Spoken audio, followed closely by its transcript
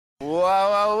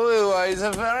Wow, it's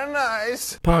very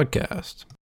nice. Podcast.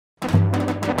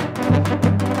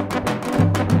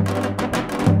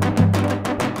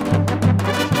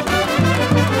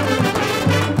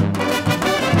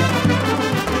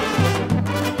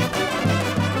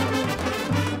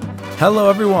 Hello,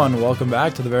 everyone. Welcome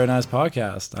back to the Very Nice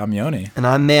Podcast. I'm Yoni. And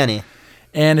I'm Manny.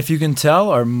 And if you can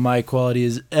tell, our mic quality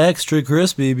is extra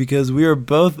crispy because we are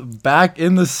both back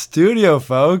in the studio,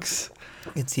 folks.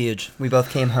 It's huge. We both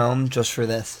came home just for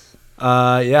this.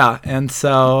 Yeah, and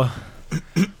so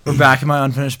we're back in my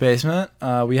unfinished basement.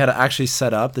 We had to actually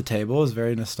set up the table. It was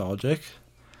very nostalgic.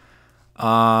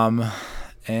 And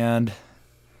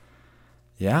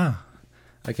yeah,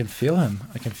 I can feel him.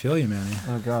 I can feel you, Manny.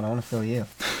 Oh God, I want to feel you.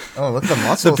 Oh, look at the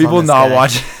muscles. The people on this not guy.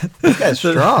 watching. This guy's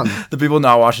strong. The people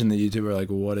not watching the YouTube are like,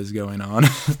 "What is going on?"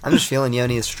 I'm just feeling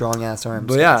Yoni's strong ass arms.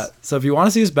 But yeah, so if you want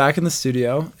to see us back in the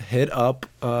studio, hit up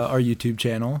our YouTube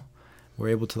channel. We're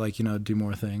able to do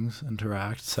more things,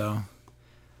 interact. So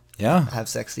yeah, Have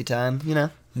sexy time, you know.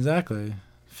 exactly.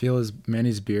 Feel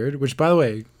Manny's beard. Which, by the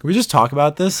way, can we just talk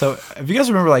about this? So if you guys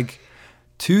remember,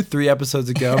 2-3 episodes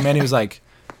ago, Manny was like,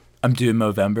 "I'm due in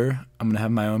Movember. I'm gonna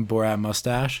have my own Borat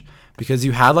mustache." Because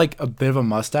you had a bit of a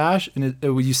mustache, and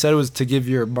you said it was to give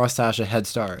your mustache a head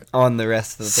start. On the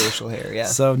rest of the facial hair, yeah.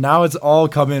 So now it's all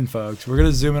come in, folks. We're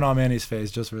gonna zoom in on Manny's face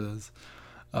just for this.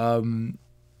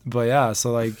 But yeah,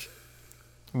 so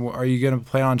are you gonna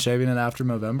plan on shaving it after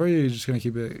November? Or are you just gonna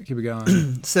keep it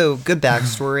going? So, good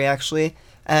backstory, actually.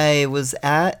 I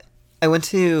went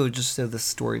to, just so the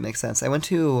story makes sense, I went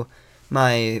to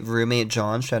my roommate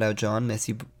John, shout out John, miss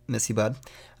you bud.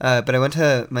 But I went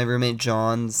to my roommate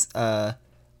John's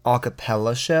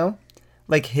acapella show.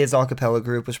 His acapella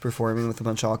group was performing with a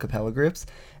bunch of acapella groups.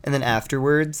 And then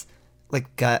afterwards,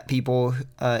 got people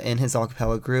in his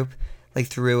acapella group,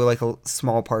 threw a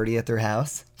small party at their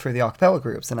house for the acapella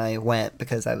groups. And I went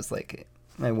because I was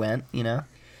I went, you know.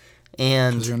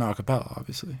 And Because you're an acapella,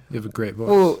 obviously. You have a great voice.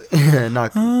 well,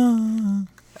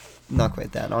 not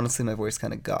quite that. Honestly, my voice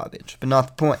kind of garbage, but not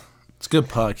the point. It's good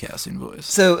podcasting voice.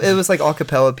 So it was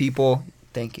acapella people.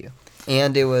 Thank you.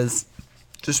 And it was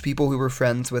just people who were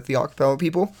friends with the acapella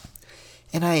people.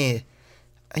 And I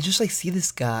just see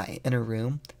this guy in a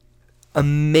room.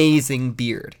 Amazing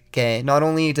beard. Okay. Not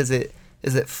only is it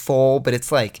full, but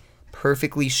it's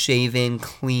perfectly shaven,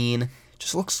 clean.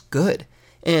 Just looks good.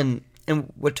 And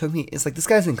what took me is this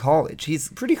guy's in college. He's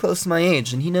pretty close to my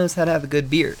age and he knows how to have a good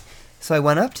beard. So I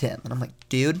went up to him and I'm like,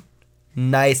 dude,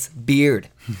 nice beard.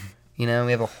 You know,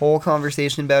 we have a whole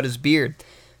conversation about his beard.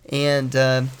 And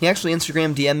he actually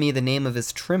Instagram DM'd me the name of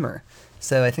his trimmer.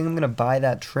 So I think I'm going to buy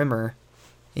that trimmer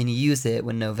and use it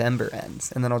when November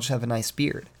ends. And then I'll just have a nice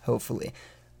beard, hopefully.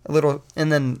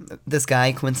 And then this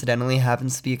guy coincidentally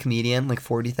happens to be a comedian,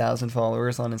 40,000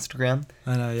 followers on Instagram.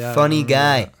 I know, yeah. Funny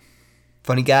guy.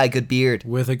 Funny guy, good beard.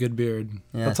 With a good beard.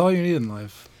 Yeah. That's all you need in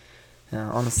life.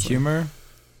 Yeah, honestly. Humor,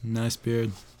 nice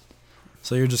beard.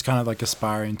 So you're just kind of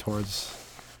aspiring towards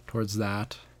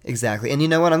that. Exactly. And you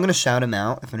know what? I'm going to shout him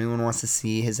out if anyone wants to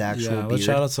see his actual beard. Let's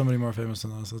shout out somebody more famous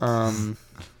than us.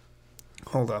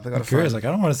 Hold up. I got I'm to curious. find...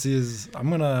 I don't want to see his... I'm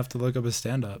going to have to look up his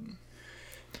stand-up.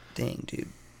 Dang, dude.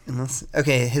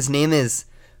 Okay, his name is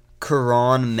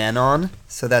Karan Menon.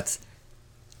 So that's...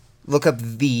 Look up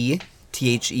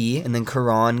V-T-H-E and then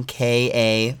Karan,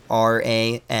 K-A-R-A-N,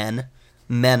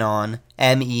 Menon,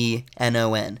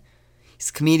 M-E-N-O-N. He's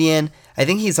a comedian. I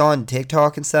think he's on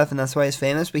TikTok and stuff, and that's why he's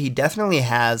famous. But he definitely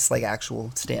has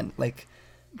actual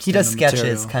he does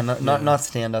sketches, kind of not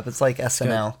stand up. It's like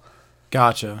SNL.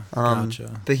 Gotcha.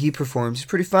 But he performs. He's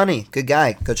pretty funny. Good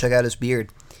guy. Go check out his beard.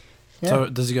 Yeah. So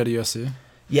does he go to USC?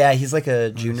 Yeah, he's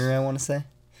a junior, I want to say.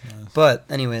 Nice. But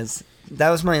anyways, that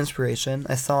was my inspiration.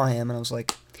 I saw him and I was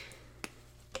like,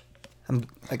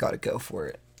 I gotta go for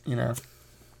it. You know.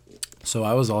 So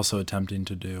I was also attempting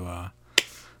to do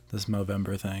this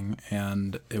Movember thing,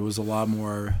 and it was a lot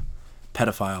more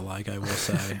pedophile-like, I will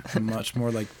say. Much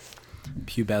more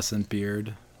pubescent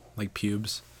beard,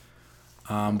 pubes.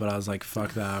 But I was like,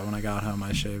 fuck that. When I got home,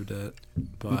 I shaved it.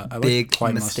 But I looked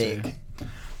quite mistake. musty.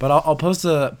 But I'll post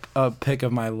a pic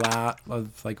of my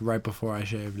right before I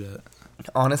shaved it.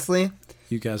 Honestly.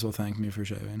 You guys will thank me for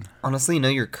shaving. Honestly, you know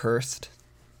you're cursed.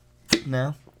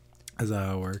 No? Is that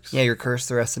how it works? Yeah, you're cursed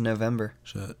the rest of November.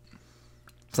 Shit.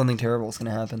 Something terrible is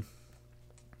going to happen.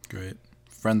 Great.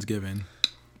 Friendsgiving.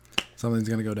 Something's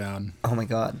going to go down. Oh my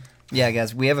god. Yeah,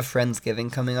 guys, we have a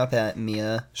Friendsgiving coming up at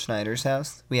Mia Schneider's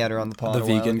house. We had her on the pod. The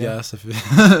vegan guest.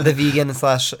 The vegan /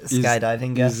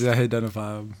 skydiving guest. He's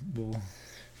identifiable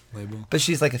label. But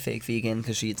she's a fake vegan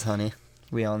because she eats honey.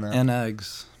 We all know. And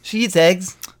eggs. She eats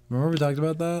eggs? Remember we talked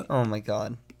about that? Oh my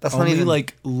god. That's not Only even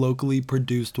like locally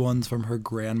produced ones from her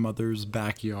grandmother's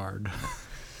backyard.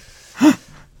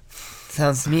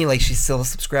 Sounds to me like she's still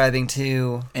subscribing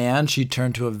to. And she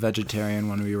turned to a vegetarian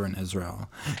when we were in Israel.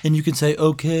 And you can say,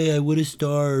 okay, I would have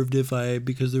starved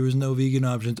because there was no vegan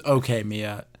options. Okay,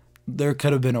 Mia, there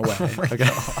could have been a way. Okay.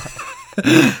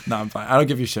 No, I'm fine. I don't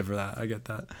give you shit for that. I get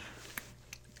that.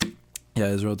 Yeah,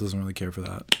 Israel doesn't really care for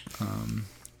that.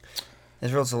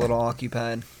 Israel's a little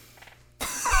occupied.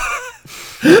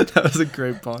 That was a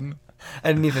great pun. I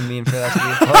didn't even mean for that to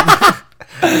be a pun.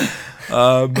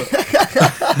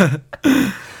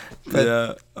 But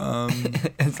Yeah.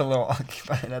 it's a little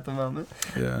occupied at the moment.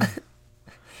 Yeah.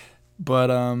 But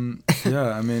yeah,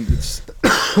 I mean it's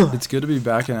good to be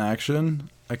back in action.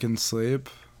 I can sleep,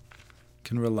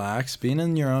 can relax. Being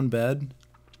in your own bed,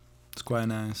 it's quite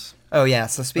nice. Oh yeah,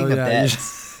 so speaking of you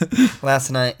beds,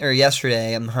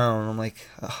 yesterday I'm home. I'm like,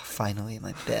 oh, finally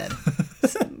my bed.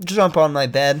 Jump on my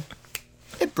bed.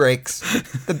 It breaks.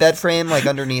 The bed frame, like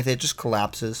underneath it, just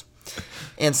collapses.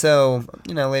 And so,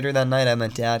 later that night I had my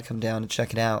dad come down to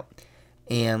check it out.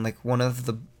 And like one of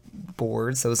the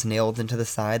boards that was nailed into the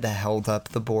side that held up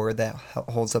the board that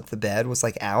holds up the bed was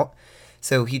like out.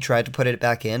 So he tried to put it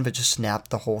back in, but just snapped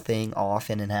the whole thing off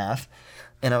in half.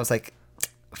 And I was like,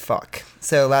 fuck.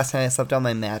 So last night I slept on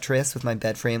my mattress with my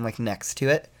bed frame like next to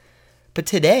it. But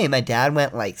today my dad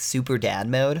went like super dad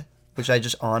mode, which I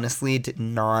just honestly did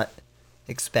not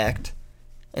expect.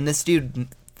 And this dude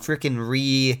freaking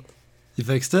You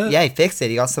fixed it? Yeah, he fixed it.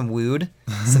 He got some wood,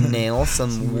 some nails,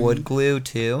 some wood glue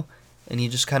too. And he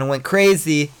just kind of went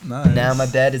crazy. Nice. And now my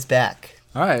bed is back.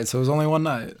 All right, so it was only one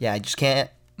night. Yeah, I just can't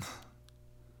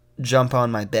jump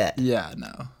on my bed. Yeah,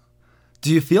 no.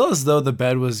 Do you feel as though the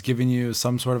bed was giving you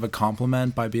some sort of a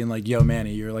compliment by being like, yo,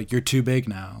 Manny, you're too big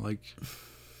now. Like,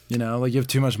 you have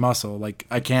too much muscle. Like,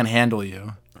 I can't handle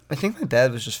you. I think my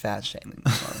bed was just fat shaming,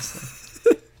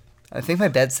 honestly. I think my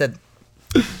bed said,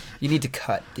 you need to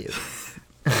cut, dude.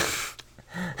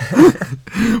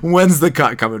 When's the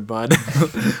cut coming, bud?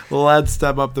 Let's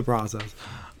step up the process.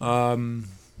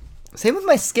 Same with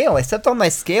my scale. I stepped on my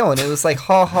scale and it was like,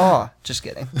 ha ha. Just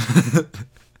kidding.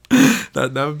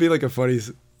 That would be like a funny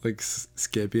like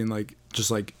skit being like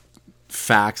just like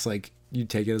facts, like you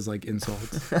take it as like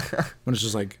insults when it's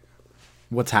just like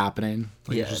what's happening,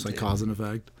 like Yeah, it's just like dude. cause and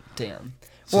effect. Damn.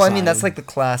 Well, I mean, that's Society. like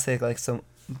the classic, like some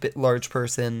large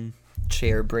person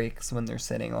chair breaks when they're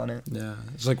sitting on it. Yeah,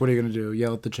 it's like, what are you gonna do?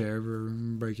 Yell at the chair for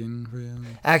breaking for you?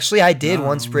 Actually, I did No.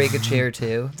 once break a chair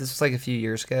too. This was like a few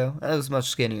years ago. I was much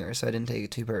skinnier, so I didn't take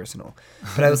it too personal.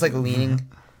 But I was like leaning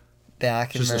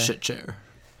back in Just the... a shit chair.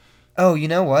 Oh, you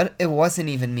know what? It wasn't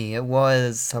even me. It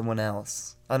was someone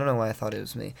else. I don't know why I thought it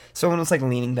was me. Someone was like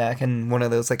leaning back in one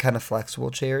of those like kind of flexible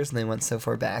chairs, and they went so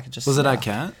far back. It just Was it at snapped.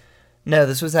 Kent? No,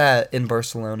 this was in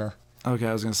Barcelona. Okay,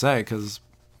 I was gonna say because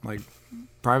like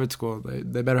private school,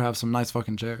 they better have some nice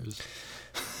fucking chairs.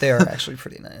 They are actually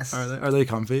pretty nice. Are they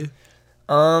comfy?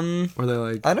 Um, Or are they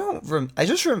like? I don't. I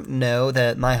just know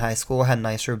that my high school had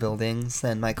nicer buildings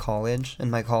than my college,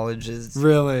 and my college is.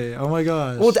 Really? Oh my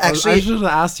gosh. Well, actually- I should have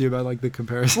asked you about like the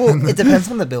comparison. Well, it depends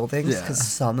on the buildings, Yeah. because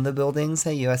some of the buildings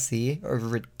at USC are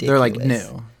ridiculous. They're like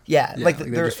new. Yeah, Yeah, like like they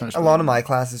they're, just finished a lot of building. my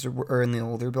classes are in the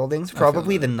older buildings. feel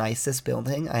Probably that. the nicest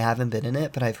building, I haven't been in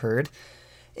it, but I've heard,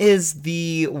 is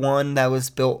the one that was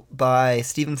built by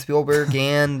Steven Spielberg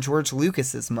and George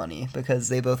Lucas's money, because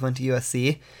they both went to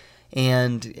USC,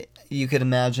 and you could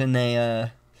imagine they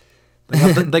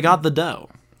They got the dough.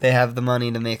 they have the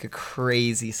money to make a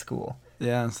crazy school.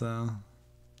 Yeah, so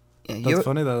Yeah, that's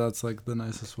funny that that's like the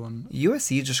nicest one.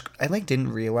 USC just I like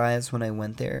didn't realize when I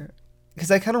went there,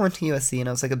 because I kind of went to USC and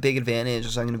I was like, a big advantage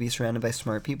is I'm going to be surrounded by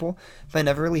smart people, but I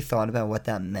never really thought about what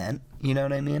that meant. You know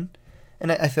what I mean?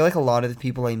 And I feel like a lot of the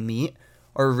people I meet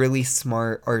are really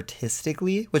smart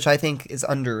artistically, which I think is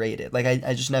underrated. Like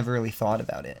I just never really thought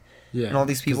about it. Yeah, And all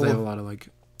these 'cause people- they have a lot of like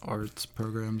arts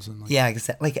programs and like Yeah,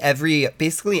 exactly. Like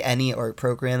basically any art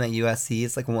program at USC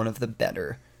is like one of the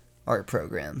better art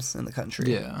programs in the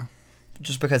country. yeah,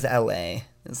 Just because LA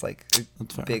is like a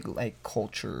that's fair. big like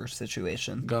culture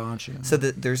situation. Gotcha. So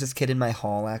there's this kid in my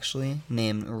hall actually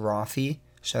named Rafi.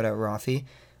 Shout out Rafi.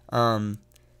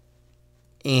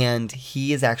 And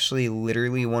he is actually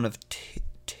literally one of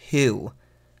two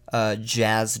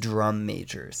jazz drum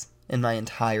majors in my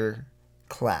entire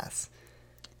class.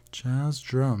 Jazz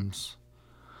drums.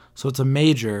 So it's a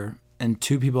major, and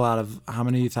 2 people out of how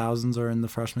many thousands are in the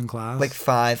freshman class? Like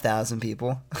 5,000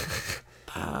 people.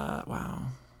 Wow.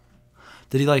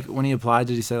 Did he like when he applied?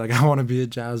 Did he say like I want to be a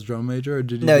jazz drum major, or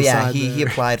did he? No, yeah, decide he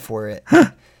to- applied for it.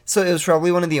 So it was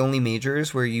probably one of the only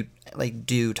majors where you like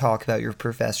do talk about your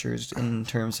professors in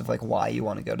terms of like why you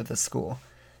want to go to this school.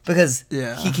 because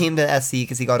Yeah. he came to SC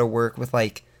because he got to work with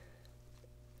like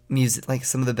music, like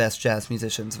some of the best jazz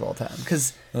musicians of all time.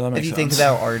 Because Well, that if makes you think sense.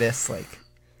 about artists, like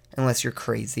unless you're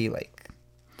crazy, like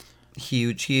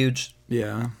huge,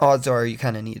 Yeah. odds are you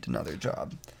kind of need another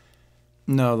job.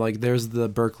 No, like there's the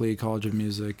Berklee College of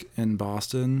Music in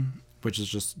Boston, which is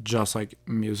just like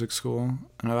music school.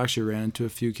 And I've actually ran into a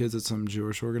few kids at some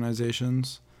Jewish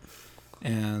organizations.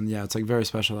 And yeah, it's like very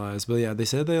specialized. But yeah, they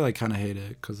said they like kind of hate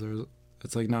it because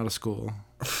it's like not a school.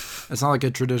 It's not like a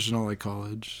traditional like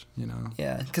college, you know.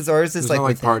 Yeah, because ours is There's like no, like,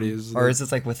 within, parties. Ours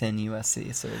is like within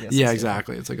USC, so I guess. Yeah, it's different.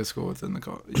 exactly. It's like a school within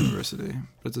the university,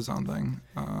 but it's its own thing.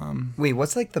 Wait,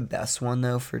 what's like the best one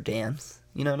though for dance?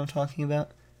 You know what I'm talking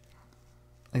about?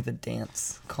 Like the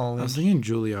dance I was college. thinking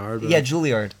Juilliard. But Yeah,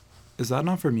 Juilliard. is that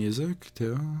not for music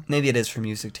too? Maybe it is for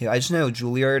music too. I just know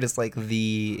Juilliard is like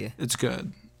the It's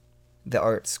good.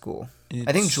 art school.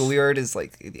 I think It's Juilliard is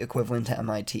like the equivalent to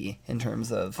MIT in terms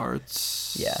of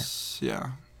arts. Yeah.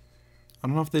 Yeah. I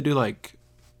don't know if they do like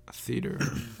theater.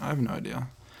 I have no idea.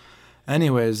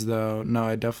 Anyways, though, no,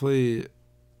 I definitely.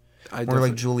 or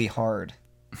like Julie Hard,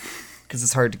 because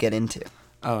it's hard to get into.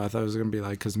 Oh, I thought it was gonna be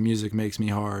like because music makes me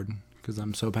hard because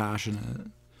I'm so passionate.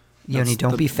 Yoni,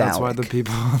 don't be phallic. That's why the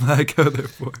people that go there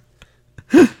for.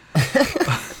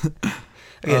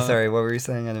 Okay, sorry. What were you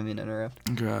saying? I didn't mean to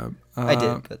interrupt. Grab. I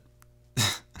did, but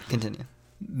continue.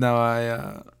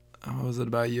 No, what was it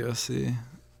about USC?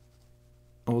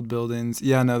 Old buildings.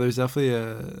 Yeah, no, there's definitely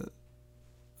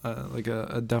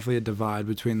definitely a divide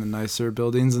between the nicer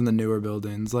buildings and the newer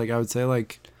buildings. Like I would say,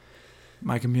 like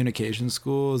my communication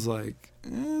school is like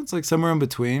it's like somewhere in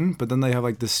between. But then they have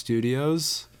like the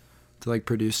studios to like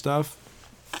produce stuff.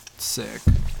 Sick,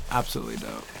 absolutely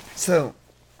dope. So,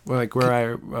 Where I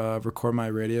record my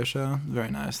radio show.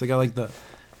 Very nice. They got like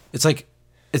it's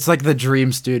like the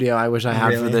dream studio I wish I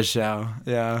had for Really? this show.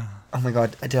 Yeah. oh my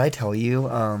God, did I tell you?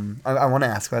 I want to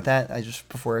ask about that.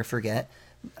 Before I forget,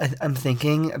 I'm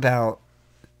thinking about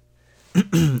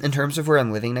in terms of where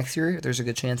I'm living next year. There's a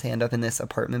good chance I end up in this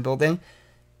apartment building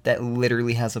that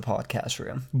literally has a podcast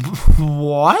room.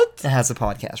 What? It has a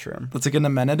podcast room. That's like an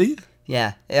amenity?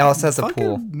 Yeah, it also has a Fucking-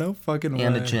 pool No fucking way.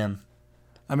 and a gym.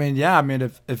 I mean, yeah. I mean,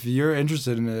 if you're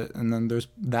interested in it, and then there's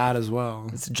that as well.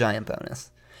 It's a giant bonus.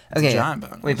 It's a Okay, giant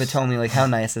bonus. wait, but tell me, like, how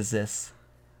nice is this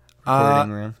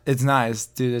recording room? It's nice,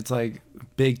 dude. It's like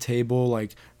big table.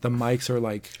 Like the mics are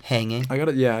like. Hanging. I got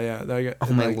it. Yeah. I got,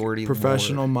 Oh my like, lordy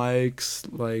professional mics.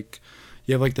 Like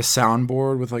you have like the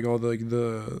soundboard with like all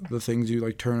the things you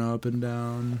like turn up and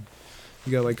down.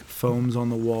 You got like foams on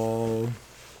the wall.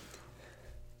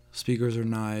 Speakers are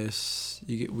nice.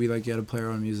 We get to play our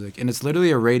own music, and it's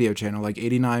literally a radio channel, like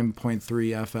 89.3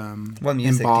 FM. What in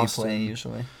music do you Boston. play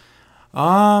usually?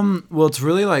 Well, it's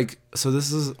really like, so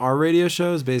this is our radio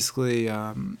show is basically,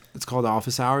 it's called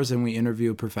Office Hours, and we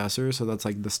interview a professor. So that's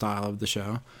like the style of the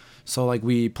show. So like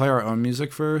we play our own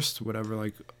music first, whatever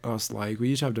like us like.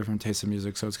 We each have different tastes of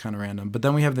music, so it's kind of random. But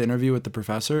then we have the interview with the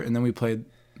professor, and then we play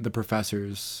the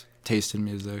professor's taste in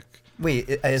music. Wait,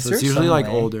 is So there it's usually some like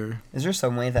way, older. Is there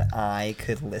some way that I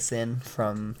could listen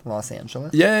from Los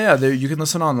Angeles? Yeah. There, you can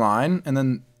listen online, and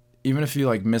then even if you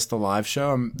like miss the live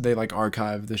show, they like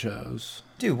archive the shows.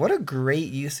 Dude, what a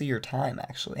great use of your time,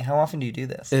 actually. How often do you do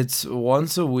this? It's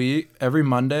once a week, every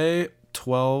Monday,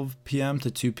 12 p.m.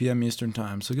 to 2 p.m. Eastern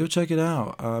time. So go check it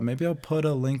out. Maybe I'll put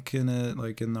a link in it,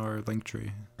 like in our link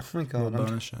tree. Oh my Little God,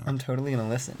 bonus show. I'm totally going to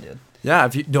listen, dude. Yeah,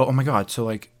 if you no, oh my god. So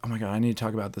like, oh my god, I need to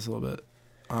talk about this a little bit.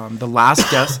 The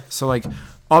last guest. So like,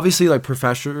 obviously like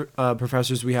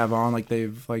professors we have on, like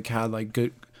they've like had like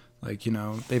good. Like, you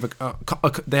know, they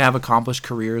have accomplished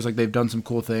careers. Like, they've done some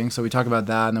cool things. So we talk about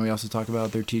that, and then we also talk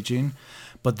about their teaching.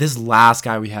 But this last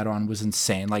guy we had on was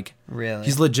insane. Like, Really?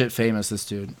 he's legit famous, this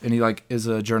dude. And he, like, is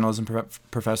a journalism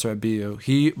professor at BU.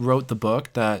 He wrote the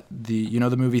book that the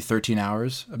movie 13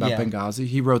 Hours about Yeah. Benghazi?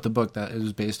 He wrote the book that it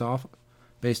was based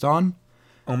on.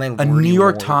 Oh my A lordy New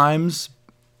York lord. Times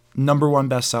 #1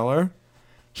 bestseller.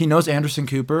 He knows Anderson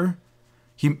Cooper.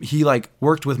 He like,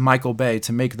 worked with Michael Bay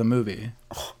to make the movie.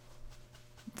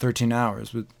 13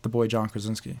 Hours with the boy John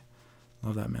Krasinski.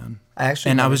 Love that man. I actually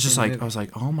And I never was just seen the like, movie. I was like,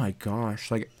 oh my gosh.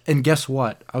 Like, and guess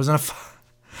what? I was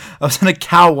in a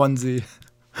cow onesie.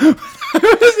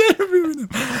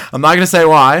 I'm not gonna say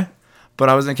why, but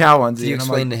I was in a cow onesie. Did you and I'm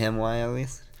explain like, to him why, at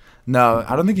least? No,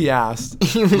 I don't think he asked.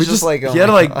 He was We just like, oh he had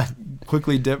to my like God.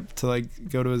 quickly dip to like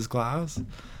go to his class.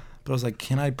 But I was like,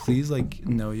 can I please like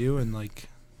know you and like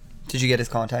Did you get his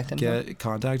contact info? get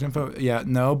contact info? Yeah,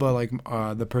 no, but like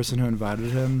the person who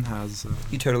invited him has.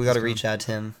 You totally got to So- reach out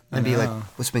to him I and be like, know.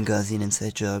 what's Benghazi an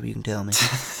inside job? You can tell me.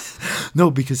 No,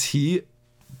 because he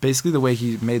basically the way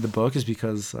he made the book is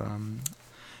because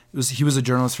he was a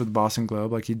journalist for the Boston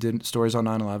Globe. Like he did stories on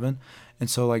 9/11, and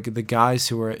so like the guys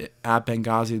who were at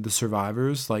Benghazi, the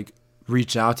survivors, like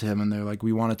reached out to him and they're like,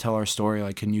 we want to tell our story.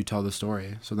 Like, can you tell the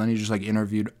story? So then he just like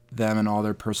interviewed them and all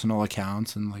their personal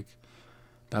accounts, and like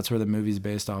that's where the movie's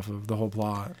based off of, the whole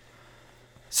plot.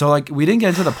 So like we didn't get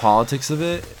into the politics of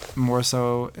it, more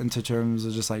so into terms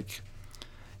of just like,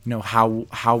 you know,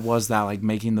 how was that like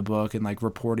making the book and like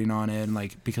reporting on it, and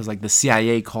like because like the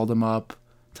CIA called him up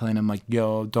telling him like,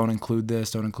 yo, don't include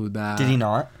this, don't include that. Did he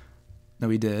not? No,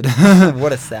 he did.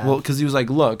 What a sad. Well, because he was like,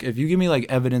 look, if you give me like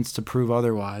evidence to prove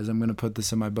otherwise, I'm gonna put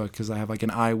this in my book because I have like an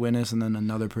eyewitness and then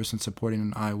another person supporting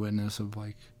an eyewitness of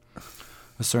like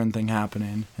a certain thing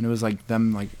happening. And it was like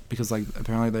them like, because like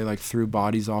apparently they like threw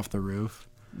bodies off the roof.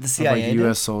 The CIA of, like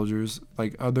U.S. soldiers,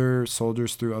 like other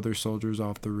soldiers threw other soldiers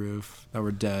off the roof that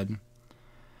were dead.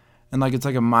 And like it's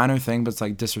like a minor thing, but it's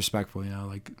like disrespectful, you know,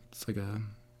 like it's like a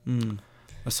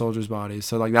soldier's body.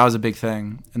 So like that was a big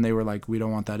thing, and they were like, we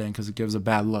don't want that in because it gives a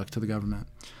bad look to the government.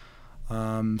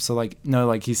 So like no,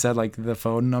 like he said like the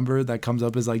phone number that comes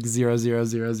up is like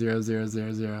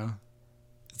 0000000.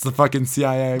 It's the fucking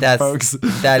CIA, folks.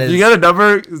 That is. You got a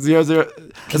number 00.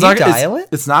 Can you dial it?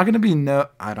 It's not gonna be no.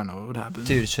 I don't know what would happen.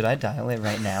 Dude, should I dial it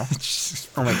right now?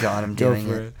 Oh my god, I'm doing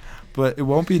it. But it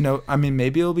won't be no. I mean,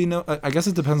 maybe it'll be no. I guess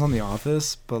it depends on the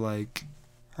office, but like.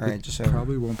 All right, just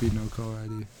probably won't be no caller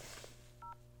ID.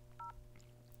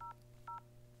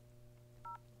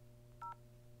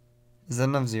 Is that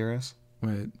enough zeros?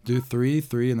 Wait, do 3,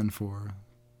 3, and then 4.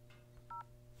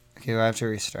 Okay, well, I have to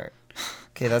restart.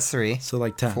 Okay, that's 3. So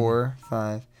like 10. 4,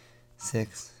 5,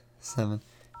 6, 7,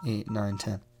 8, 9,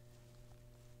 10.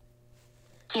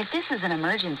 If this is an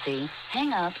emergency,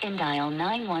 hang up and dial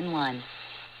 911.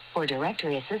 For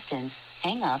directory assistance,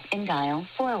 hang up and dial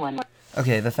 411.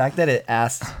 Okay, the fact that it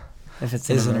asked if it's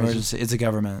an emergency. It's a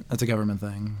government. It's a government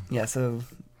thing. Yeah, so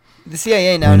the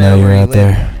CIA now know where you live.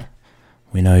 There.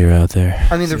 We know you're out there.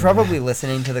 I mean, they're probably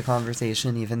listening to the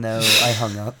conversation, even though I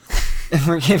hung up.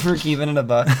 If we're keeping it a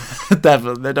buck.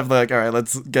 Definitely. They're definitely like, all right,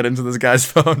 let's get into this guy's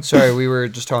phone. Sorry, we were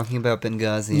just talking about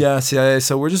Benghazi. Yeah, CIA.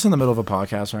 So we're just in the middle of a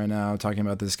podcast right now talking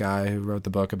about this guy who wrote the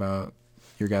book about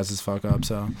your guys' fuck up.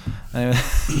 So, anyway.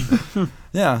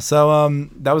 Yeah, so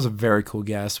that was a very cool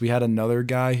guest. We had another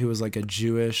guy who was like a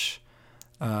Jewish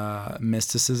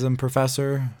mysticism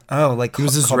professor. Oh, like he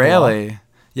was Israeli.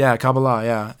 Yeah, Kabbalah,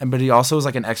 yeah. But he also was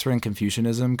like an expert in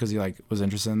Confucianism because he like was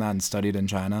interested in that and studied in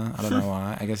China. I don't know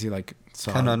why. I guess he like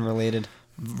saw kind of unrelated.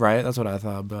 Right? That's what I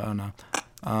thought, but I don't know.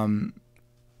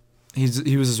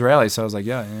 He was Israeli, so I was like,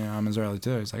 yeah, I'm Israeli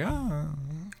too. He's like, oh.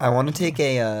 I want to take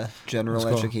a general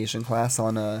education class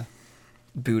on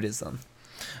Buddhism.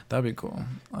 That'd be cool.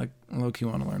 Like, low-key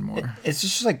want to learn more. It's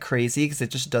just like crazy because it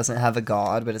just doesn't have a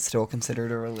god, but it's still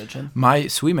considered a religion. My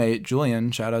sweet mate,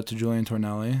 Julian, shout out to Julian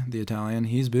Tornelli, the Italian,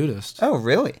 he's Buddhist. Oh,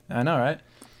 really? I know, right?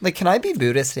 Like, can I be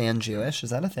Buddhist and Jewish? Is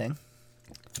that a thing?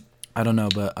 I don't know,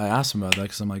 but I asked him about that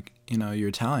because I'm like, you're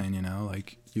Italian,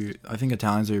 like, I think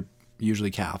Italians are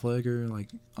usually Catholic or like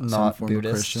not some form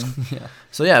Buddhist. of Christian. Yeah.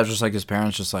 So yeah, it was just like his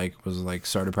parents just like was like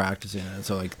started practicing it.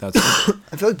 So like that's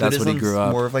I feel like that's what he grew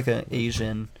up. More of like an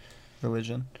Asian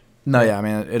religion. No, yeah, I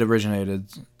mean it originated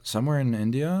somewhere in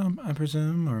India, I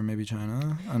presume, or maybe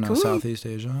China. I don't know, Southeast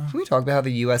Asia. Can we talk about how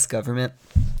the U.S. government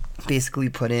basically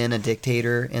put in a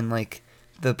dictator in like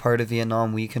the part of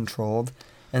Vietnam we controlled?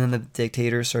 And then the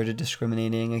dictator started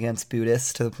discriminating against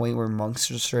Buddhists to the point where monks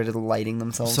just started lighting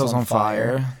themselves on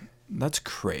fire. That's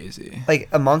crazy. Like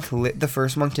a monk, the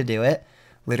first monk to do it,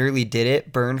 literally did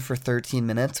it, burned for 13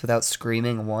 minutes without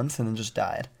screaming once, and then just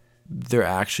died. They're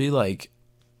actually like,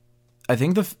 I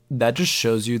think that just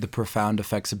shows you the profound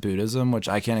effects of Buddhism, which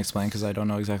I can't explain because I don't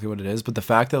know exactly what it is. But the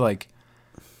fact that like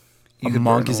a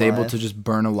monk is able to just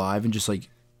burn alive and just like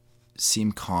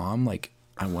seem calm, like.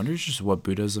 I wonder just what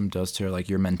Buddhism does to like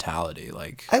your mentality.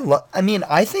 Like I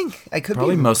think I could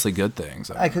probably mostly good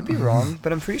things. I could be wrong,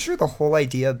 but I'm pretty sure the whole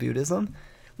idea of Buddhism,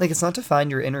 like it's not to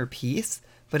find your inner peace,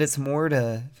 but it's more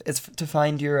to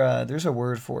find your there's a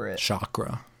word for it.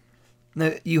 Chakra.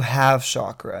 No, you have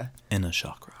chakra. Inner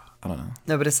chakra. I don't know.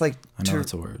 No, but it's like I know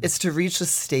it's a word. It's to reach a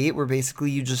state where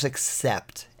basically you just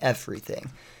accept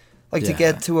everything. Like to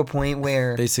get to a point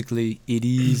where basically it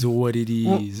is what it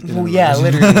is. Well, yeah,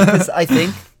 literally. Because I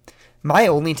think my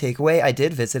only takeaway, I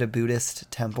did visit a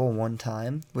Buddhist temple one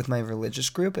time with my religious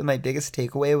group, and my biggest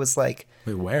takeaway was like,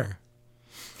 wait, where?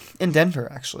 In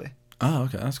Denver, actually. Oh,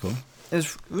 okay, that's cool.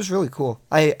 It was really cool.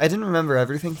 I didn't remember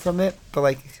everything from it, but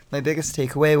like my biggest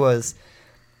takeaway was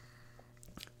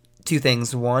two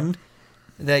things. One,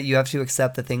 that you have to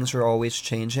accept that things are always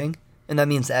changing. And that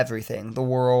means everything. The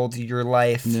world, your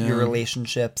life, your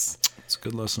relationships. It's a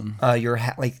good lesson. your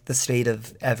like the state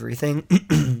of everything,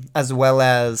 as well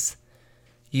as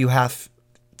you have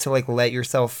to like let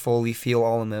yourself fully feel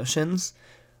all emotions,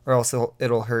 or else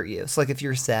it'll hurt you. So like if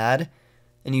you're sad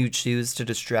and you choose to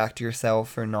distract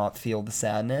yourself or not feel the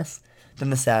sadness, then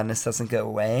the sadness doesn't go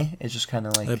away. It just kind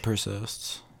of like It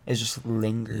persists. it just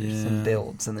lingers and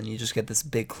builds, and then you just get this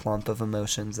big clump of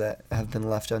emotions that have been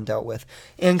left undealt with.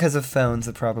 And because of phones,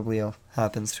 it probably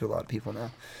happens to a lot of people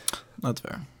now. That's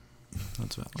fair.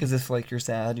 That's valid. Because if like you're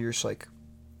sad, you're just like,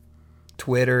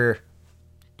 Twitter.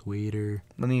 Twitter.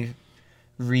 Let me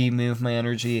remove my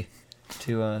energy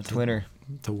to Twitter.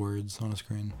 To words on a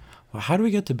screen. Well, how do we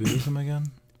get to Buddhism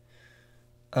again?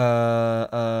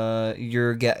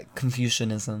 Your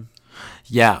Confucianism.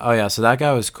 Yeah. Oh, yeah. So that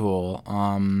guy was cool.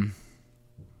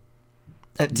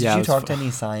 Did Yeah, it you was talk to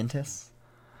any scientists?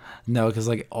 No, because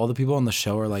like all the people on the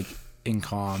show are like in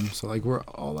calm. So like we're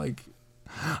all like,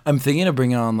 I'm thinking of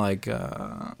bringing on like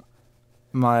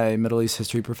my Middle East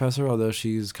history professor, although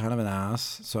she's kind of an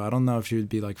ass. So I don't know if she would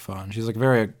be like fun. She's a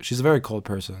very cold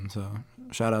person. So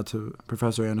shout out to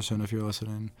Professor Anderson if you're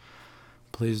listening.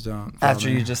 Please don't. After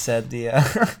you just said the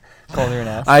called her an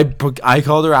ass. I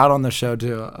called her out on the show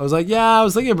too. I was like, yeah, I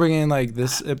was thinking of bringing in like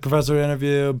this professor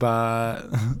interview, but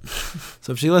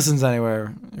so if she listens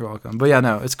anywhere, you're welcome. But yeah,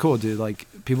 no, it's cool, dude. Like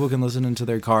people can listen into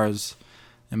their cars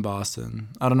in Boston.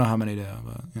 I don't know how many do,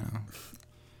 but you know,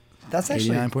 That's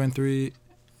actually 89.3.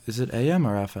 Is it AM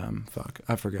or FM? Fuck,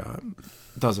 I forgot.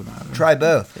 Doesn't matter. try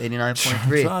both.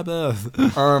 89.3. Try both.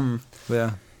 But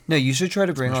yeah. No, you should try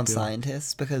to bring much on beer.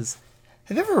 scientists, because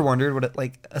have you ever wondered what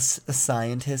like a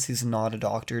scientist who's not a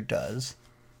doctor does?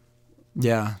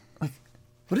 Yeah. What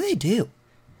do they do?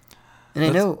 And I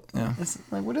know, yeah. it's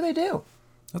like, what do they do?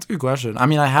 That's a good question. I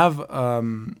mean, I have a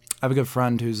good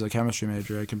friend who's a chemistry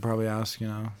major. I can probably ask,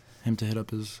 him to hit up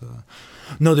his.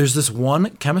 No, there's this one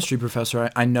chemistry professor.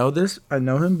 I know this. I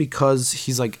know him because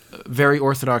he's like a very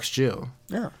Orthodox Jew.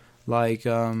 Yeah. Like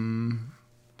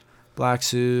black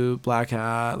suit, black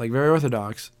hat, like very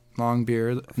Orthodox, long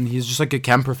beard, and he's just like a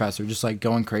chem professor, just like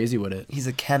going crazy with it. He's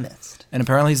a chemist. And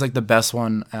apparently he's like the best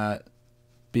one at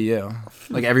BU.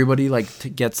 Like everybody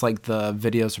like gets like the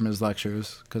videos from his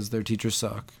lectures because their teachers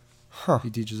suck. Huh. He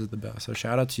teaches it the best. So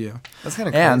shout out to you. That's kind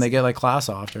of crazy. And they get like class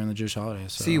off during the Jewish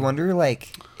holidays. So you wonder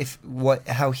like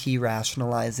how he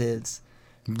rationalizes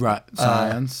right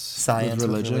science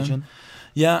with with religion.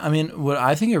 Yeah, I mean, what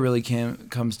I think it really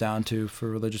comes down to for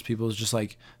religious people is just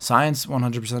like science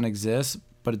 100% exists,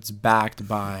 but it's backed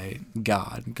by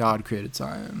God. God created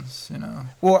science,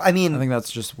 Well, I mean, I think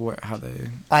that's just how they.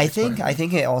 I think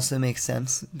it also makes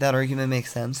sense. That argument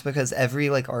makes sense because every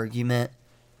like argument,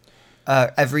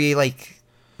 every like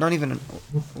not even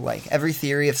like every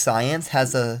theory of science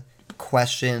has a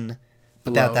question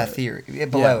about that theory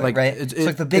below it, right? It's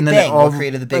like the Big Bang. What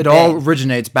created the Big Bang? It all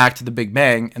originates back to the Big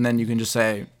Bang, and then you can just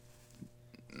say,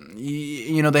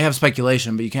 they have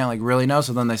speculation, but you can't like really know.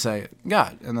 So then they say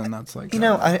God, and then that's like I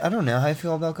don't know how I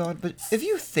feel about God, but if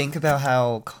you think about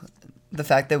how the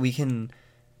fact that we can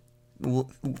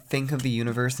think of the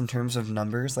universe in terms of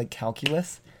numbers, like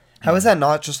calculus, how is that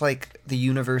not just like the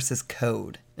universe's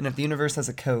code? And if the universe has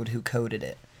a code, who coded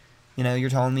it?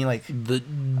 You're telling me like the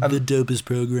dopest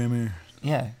programmer.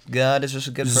 Yeah, God is just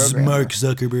a good This is programmer. Mark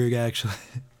Zuckerberg, actually.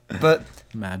 But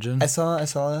imagine. I saw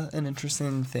an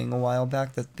interesting thing a while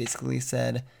back that basically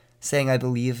said saying I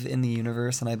believe in the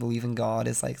universe and I believe in God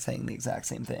is like saying the exact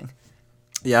same thing.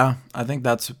 Yeah, I think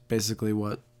that's basically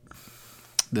what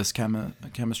this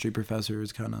chemistry professor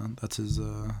is that's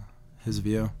his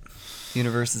view.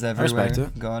 Universe is everywhere. I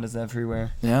respect it. God is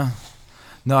everywhere. Yeah.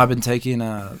 No, I've been taking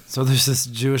so there's this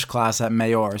Jewish class at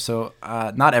Mayor. So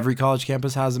not every college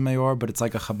campus has a Mayor, but it's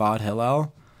like a Chabad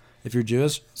Hillel. If you're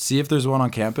Jewish, see if there's one on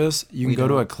campus. You can go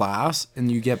to a class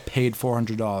and you get paid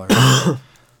 $400.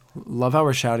 Love how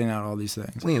we're shouting out all these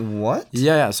things. Wait, what?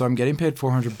 Yeah. So I'm getting paid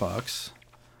 $400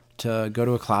 to go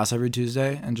to a class every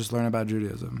Tuesday and just learn about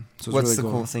Judaism. So it's What's really the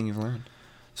cool. cool thing you've learned?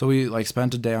 So we like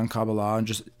spent a day on Kabbalah and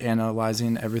just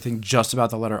analyzing everything just about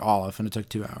the letter Aleph, and it took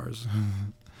 2 hours.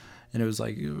 And it was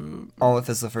like Aleph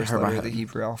is the first hurt my letter of the head.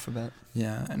 Hebrew alphabet.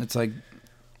 Yeah, and it's like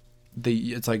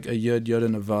it's like a yud,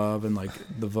 and a vav, and like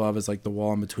the vav is like the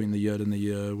wall in between the yud and the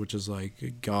yud, which is like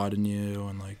God and you,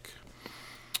 and like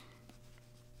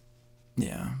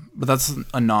yeah. But that's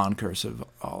a non-cursive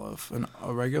Aleph, and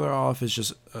a regular Aleph is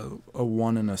just a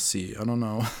 1 and a C. I don't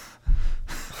know.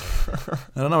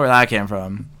 I don't know where that came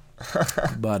from.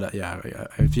 But yeah.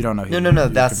 If you don't know, No. you're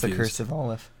That's confused. the cursive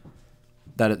Aleph.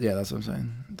 That's what I'm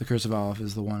saying. The cursive Aleph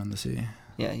is the 1 and the C.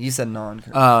 Yeah, you said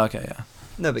non-cursive. Oh, okay, yeah.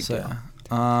 No big So, deal.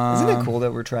 yeah. Isn't it cool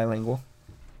that we're trilingual?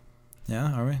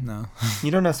 Yeah, are we? No.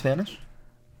 You don't know Spanish?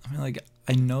 I mean, like,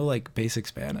 I know, like, basic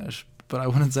Spanish, but I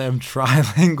wouldn't say I'm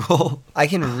trilingual. I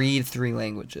can read 3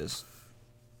 languages.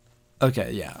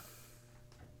 Okay, yeah.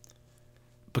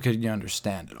 But could you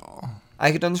understand it all?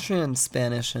 I could understand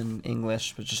Spanish and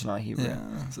English, but just not Hebrew.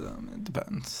 Yeah, so it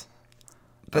depends.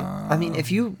 But, I mean,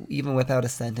 if you, even without a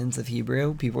sentence of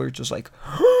Hebrew, people are just like,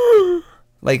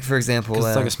 like, for example... Because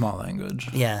it's like a small language.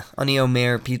 Yeah, Ani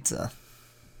Omer pizza.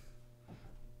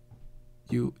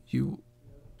 You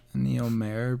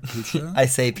Neo-Mare pizza? I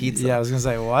say pizza. Yeah, I was going to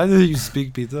say, why do you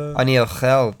speak pizza? Ani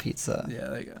Ochel pizza. Yeah,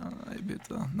 there you go.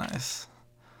 Pizza. Nice.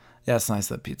 Yeah, it's nice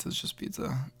that pizza's just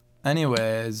pizza.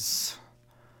 Anyways,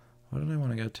 what did I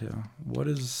want to get to? What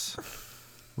is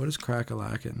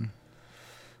crack-a-lackin'?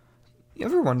 You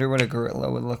ever wonder what a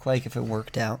gorilla would look like if it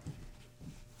worked out?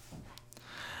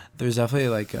 There's definitely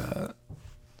like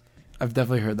I've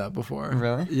definitely heard that before.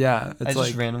 Really? Yeah, it's I just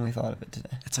like randomly thought of it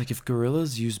today. it's like if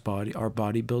gorillas use our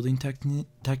bodybuilding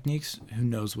techniques, who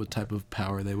knows what type of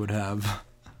power they would have.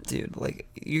 Dude, like,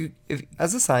 if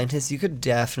as a scientist, you could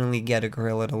definitely get a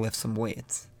gorilla to lift some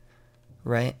weights,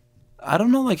 right? I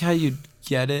don't know like how you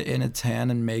get it in its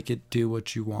hand and make it do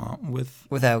what you want with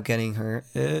Without getting hurt.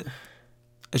 it.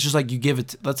 It's just like you give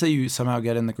it. Let's say you somehow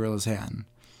get in the gorilla's hand.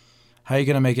 How are you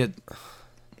gonna make it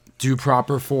do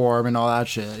proper form and all that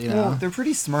shit? You know, Well, they're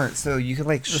pretty smart, so you could,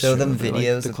 like, That's show true, them they're, like,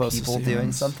 videos the of closest people to doing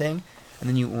humans. something, and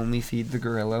then you only feed the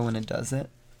gorilla when it does it.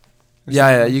 or yeah,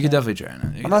 something like you could that. definitely train it.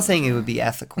 You I'm could not saying it would be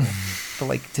ethical, but,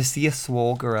 like, to see a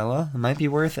swole gorilla, it might be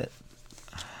worth it.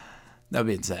 That'd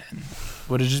be insane.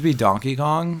 Would it just be Donkey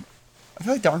Kong? I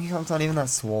feel like Donkey Kong's not even that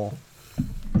swole.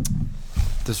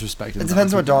 Disrespecting. It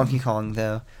depends what Donkey Kong,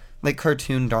 though. Like,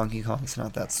 cartoon Donkey Kong's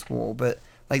not that swole, but,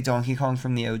 like, Donkey Kong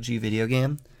from the OG video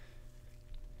game.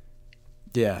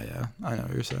 Yeah, I know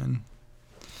what you're saying.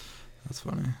 That's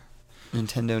funny.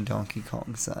 Nintendo Donkey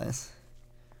Kong size.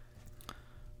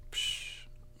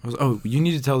 Oh, you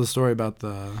need to tell the story about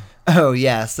the. Oh,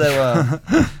 yeah, so,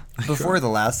 before the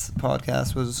last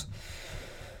podcast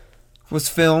was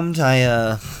filmed,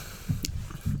 I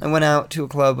went out to a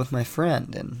club with my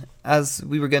friend, and as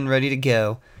we were getting ready to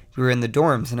go, we were in the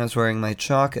dorms, and I was wearing my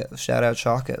Chacos. Shout out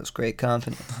Chacos, great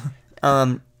company.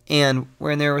 And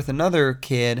we're in there with another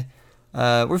kid.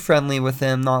 We're friendly with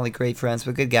him, not like great friends,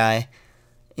 but good guy.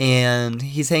 And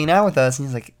he's hanging out with us, and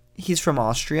he's like, he's from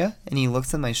Austria, and he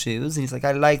looks at my shoes, and he's like,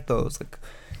 I like those. Like,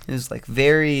 he was like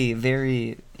very,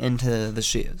 very into the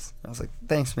shoes. I was like,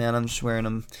 thanks, man. I'm just wearing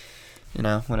them, you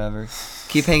know, whatever.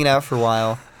 Keep hanging out for a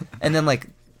while, and then like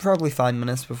probably 5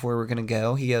 minutes before we're gonna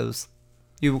go, he goes,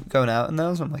 "You going out in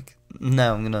those?" I'm like,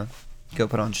 "No, I'm gonna go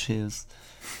put on shoes,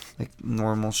 like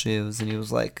normal shoes." And he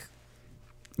was like,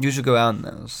 "You should go out in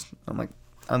those." I'm like,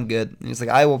 "I'm good." And he's like,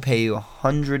 "I will pay you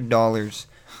 $100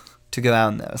 to go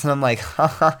out in those." And I'm like,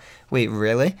 haha, wait,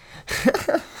 really?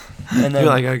 And then, You're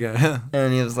like, okay.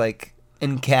 and he was like,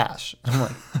 in cash. I'm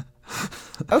like,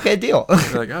 okay, deal.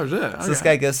 You're like, oh shit. Okay. So this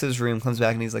guy goes to his room, comes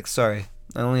back, and he's like, sorry,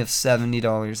 I only have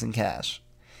 $70 in cash.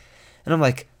 And I'm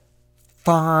like,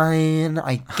 fine,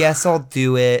 I guess I'll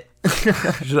do it. You should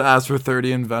have asked for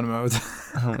 30 in Venmo.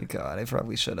 Oh my god, I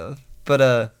probably should have.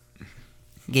 But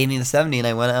gave me the 70, and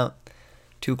I went out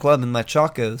to a club in my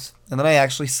Chacos, and then I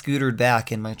actually scootered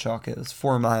back in my Chacos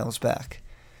 4 miles back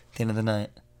at the end of the night.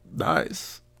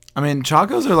 Nice. I mean,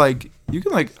 Chacos are like, you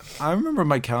can like, I remember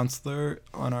my counselor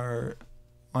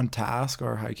on task,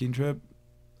 our hiking trip,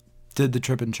 did the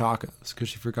trip in Chacos because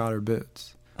she forgot her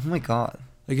boots. Oh my god.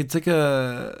 Like, it's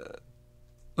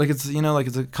like it's, you know, like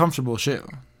it's a comfortable shoe.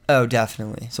 Oh,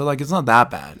 definitely. So, like, it's not that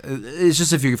bad. It's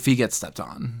just if your feet get stepped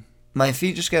on. My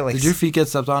feet just get like... Did your feet get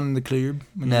stepped on in the club?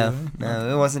 No,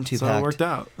 it wasn't too so packed. it worked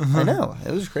out. I know,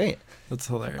 it was great. That's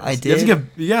hilarious. I did.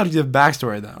 You gotta give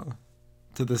backstory, though,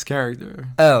 to this character.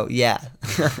 Oh, yeah.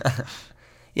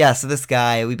 Yeah, so this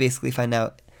guy, we basically find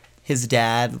out his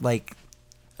dad, like,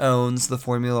 owns the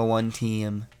Formula One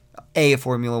team, a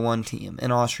Formula One team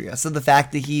in Austria. So the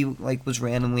fact that he, like, was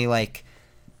randomly like,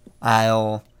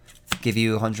 I'll give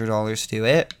you $100 to do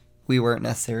it, we weren't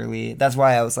necessarily... That's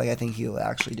why I was like, I think he'll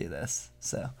actually do this.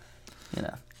 So, you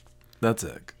know. That's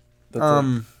it.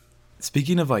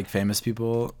 Speaking of, like, famous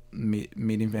people,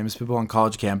 meeting famous people on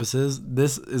college campuses,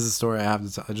 this is a story I have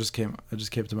to tell. It just came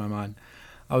to my mind.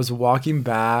 I was walking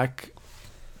back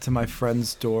to my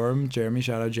friend's dorm. Jeremy,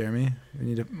 shout out Jeremy.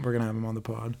 We're gonna have him on the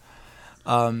pod.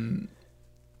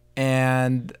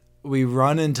 And we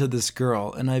run into this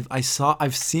girl, and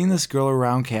I've seen this girl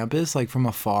around campus, like, from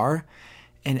afar,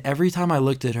 and every time I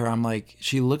looked at her, I'm like,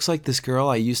 she looks like this girl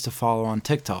I used to follow on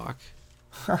TikTok.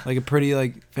 Like a pretty,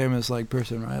 like, famous, like,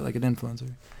 person, right? Like an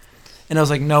influencer. And I was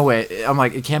like, no way. I'm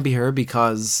like, it can't be her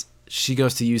because she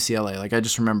goes to UCLA. Like, I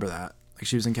just remember that. Like,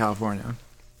 she was in California.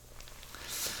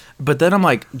 But then I'm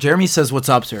like, Jeremy says what's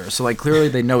up to her. So, like, clearly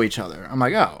they know each other. I'm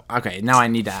like, oh, okay, now I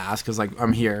need to ask because, like,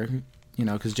 I'm here, you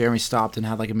know, because Jeremy stopped and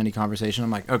had, like, a mini conversation. I'm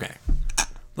like, okay,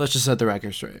 let's just set the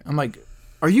record straight. I'm like,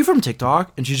 are you from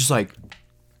TikTok? And she's like,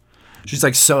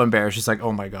 so embarrassed. She's like,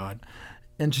 oh, my God.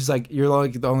 And she's like, you're,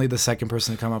 like, only the second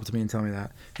person to come up to me and tell me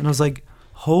that. And I was like,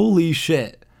 holy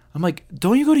shit. I'm like,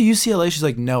 don't you go to UCLA? She's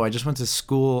like, no, I just went to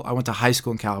school. I went to high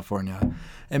school in California.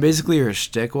 And basically her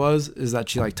shtick is that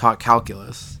she, like, taught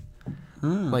calculus.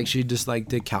 Like, she just, like,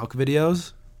 did calc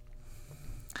videos.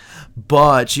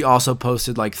 But she also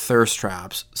posted, like, thirst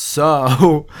traps.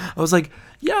 So I was like,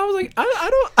 yeah,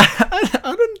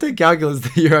 I didn't take calculus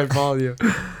the year I followed you.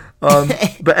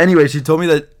 But anyway, she told me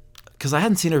that because I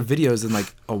hadn't seen her videos in,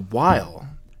 like, a while.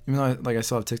 Even though, I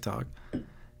still have TikTok.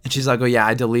 And she's like, oh, yeah,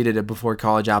 I deleted it before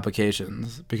college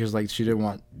applications because, like, she didn't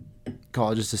want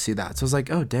colleges to see that. So I was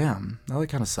like, oh, damn. That, like,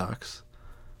 kind of sucks.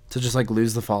 To just, like,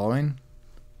 lose the following.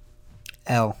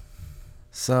 L.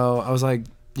 So I was like,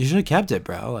 you should have kept it,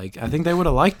 bro. Like, I think they would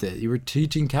have liked it. You were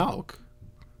teaching calc.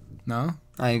 No?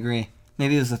 I agree.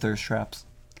 Maybe it was the thirst traps.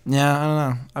 Yeah, I don't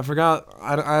know. I forgot.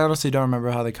 I honestly don't remember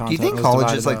how the Do content you think was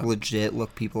colleges, divided like, up. legit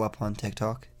look people up on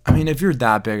TikTok? I mean, if you're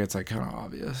that big, it's, like, kind of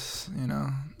obvious, you know?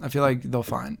 I feel like they'll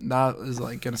find. That is,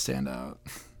 like, going to stand out.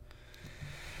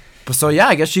 But so, yeah,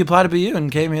 I guess she applied to BU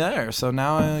and came there. So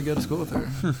now I go to school with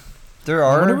her. There I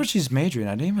are... wonder what she's majoring.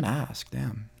 I didn't even ask.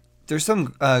 Damn. There's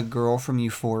some girl from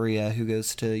Euphoria who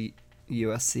goes to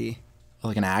USC.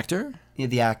 Like an actor? Yeah,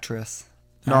 the actress.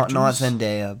 Not Actress?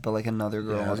 Zendaya, but, like, another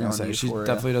girl Yeah, I was gonna on say she Euphoria.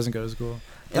 definitely doesn't go to school.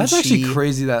 And That's actually she-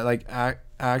 crazy that like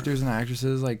actors and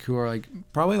actresses like who are like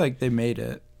probably like they made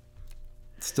it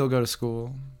still go to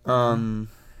school.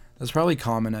 That's probably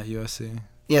common at USC.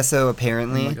 Yeah, so and,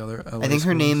 apparently, like, other LA I think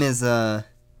her schools. name is, I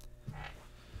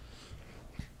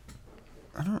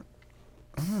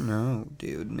don't know,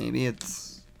 dude. Maybe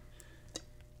it's,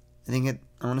 I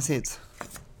want to say it's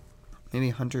maybe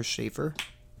Hunter Schafer.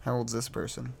 How old's this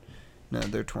person? No,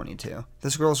 they're 22.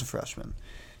 This girl's a freshman.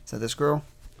 So this girl?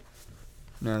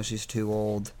 No, she's too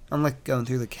old. I'm, like, going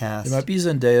through the cast. It might be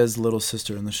Zendaya's little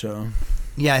sister in the show.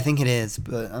 Yeah, I think it is,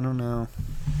 but I don't know.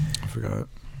 I forgot.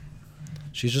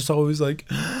 She's just always like,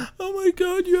 oh my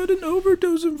god, you had an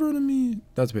overdose in front of me.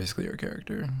 That's basically her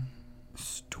character.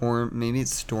 Maybe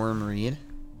it's Storm Reed.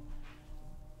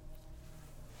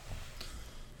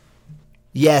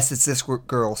 Yes, it's this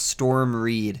girl, Storm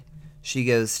Reed. She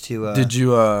goes to, Did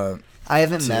you, I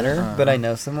haven't met her, uh, but I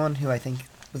know someone who I think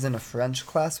was in a French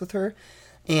class with her.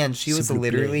 And she was S'il vous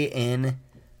plaît. literally in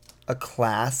a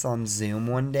class on Zoom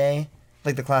one day.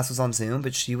 Like, the class was on Zoom,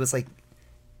 but she was, like,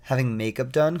 having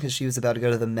makeup done because she was about to go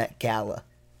to the Met Gala.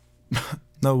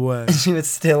 no way. And she was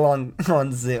still on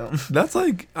Zoom. That's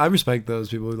like, I respect those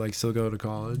people who like still go to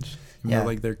college. You Yeah. know,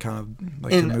 like they're kind of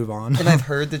like And- to move on. And I've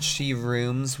heard that she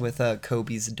rooms with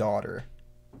Kobe's daughter.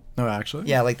 No, actually.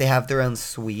 Yeah, like, they have their own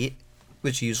suite,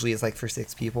 which usually is, like, for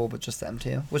 6 people, but just them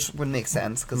two. Which would make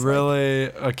sense. Cause, like,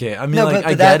 Really? Okay. I mean, No, like, but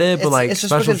I that- get it, but it's- like, it's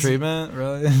just special because- treatment,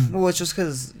 really? well, it's just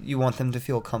because you want them to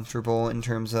feel comfortable in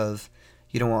terms of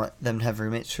you don't want them to have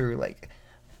roommates who are like,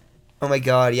 oh my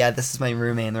god, yeah, this is my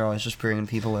roommate, and they're always just bringing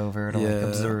people over to like Yeah.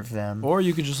 observe them. Or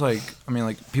you could just like, I mean,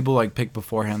 like, people like pick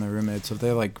beforehand their roommates. So if they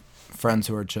have like friends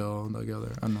who are chill, they'll go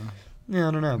there. I don't know. Yeah,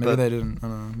 I don't know, Maybe but they didn't. I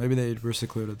don't know. Maybe they were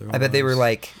secluded. Their I whole bet they were lives.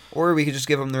 like, or we could just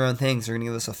give them their own things. They're gonna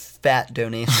give us a fat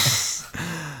donation.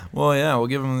 Well, yeah, we'll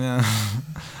give them. Yeah.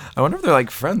 I wonder if they're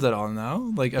like friends at all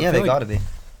now. Like, I yeah, feel they like, gotta be.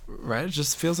 right. It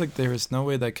just feels like there's no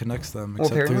way that connects them Well,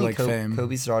 except through apparently like fame.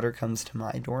 Kobe's daughter comes to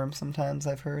my dorm sometimes.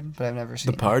 I've heard, but I've never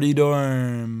seen The party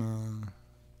dorm.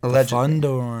 The Allegedly. fun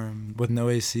dorm with no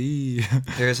AC.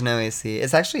 There's no AC.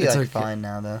 It's actually It's like okay. fine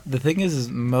now though. The thing is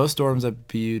most dorms at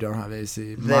BU don't have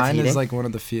AC. they have Mine is heating? like one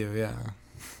of the few. Yeah.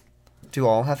 Do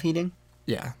all have heating?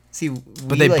 Yeah. See,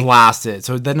 But they blast it,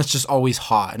 so then it's just always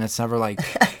hot, and it's never like,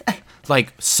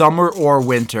 like summer or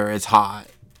winter, it's hot.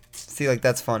 See, like,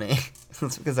 that's funny.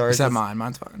 That's because ours Except is, mine.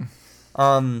 Mine's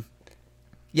fine.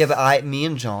 Yeah, but me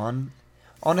and John,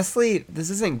 honestly, this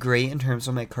isn't great in terms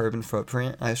of my carbon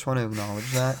footprint. I just want to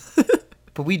acknowledge that.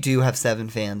 But we do have 7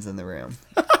 fans in the room.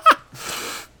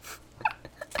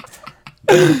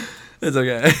 It's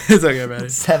okay. It's okay, man.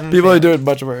 7 People are fans. doing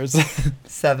much worse.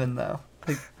 7 though,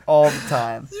 like all the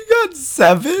time. You got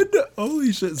 7?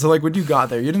 Holy shit! So like when you got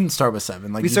there, you didn't start with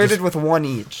 7. Like We you started just, with 1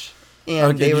 each, and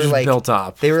okay, they you were just like built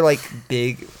up. They were like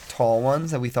big, tall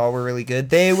ones that we thought were really good.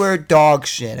 They were dog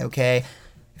shit. Okay,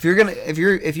 if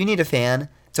you need a fan,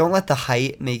 don't let the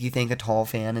height make you think a tall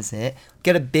fan is it.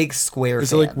 Get a big square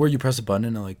Is it fan. like where you press a button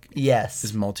and it like Yes.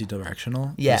 is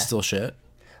multi-directional? Yeah. It's still shit.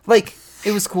 Like,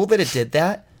 it was cool that it did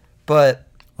that, but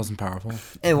Wasn't powerful.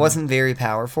 it wasn't very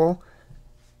powerful.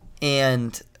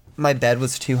 And my bed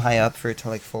was too high up for it to,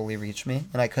 like, fully reach me.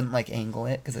 And I couldn't, like, angle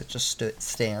it because it just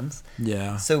stands.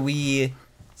 Yeah.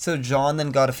 So John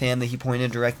then got a fan that he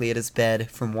pointed directly at his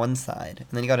bed from one side. And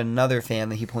then he got another fan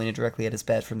that he pointed directly at his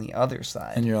bed from the other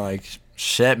side. And you're like,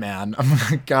 shit, man.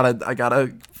 I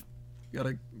gotta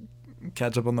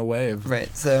catch up on the wave.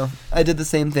 Right, so I did the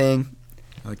same thing.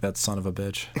 Like that son of a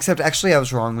bitch. Except, actually, I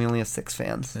was wrong. We only have 6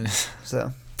 fans.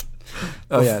 So,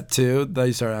 Oh, yeah. 2 that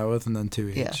you start out with and then 2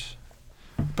 each.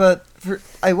 Yeah. But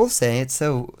I will say, it's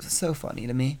so funny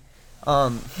to me.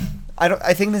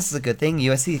 I think this is a good thing.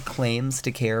 USC claims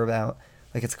to care about,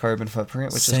 like, its carbon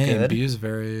footprint, which is good. BU's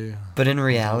very... But in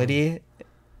reality,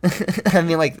 I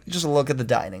mean, like, just look at the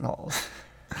dining halls.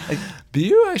 Like,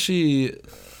 BU actually...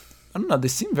 I don't know. They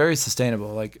seem very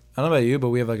sustainable. Like, I don't know about you, but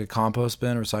we have, like, a compost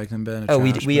bin, a recycling bin,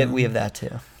 we trash bin. have that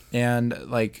too.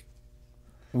 And, like,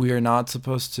 we are not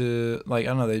supposed to... Like, I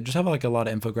don't know. They just have, like, a lot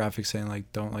of infographics saying, like,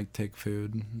 don't, like, take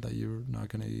food that you're not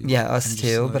going to eat. Yeah, us I'm just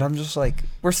too. like- But I'm just like,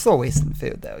 we're still wasting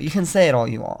food, though. You can say it all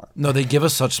you want. No, they give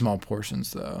us such small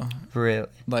portions, though. Really.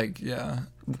 Like, yeah.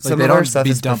 Some they of our don't stuff be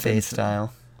is dumping buffet food.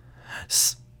 style.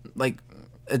 Like,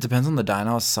 it depends on the dine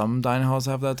hall. Some dine halls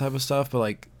have that type of stuff, but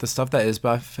like the stuff that is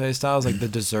buffet style is like the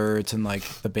desserts and like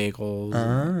the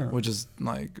bagels, which is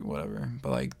like whatever.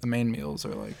 But like the main meals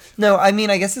are like... No, I mean,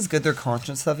 I guess it's good they're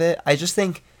conscious of it. I just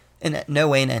think in no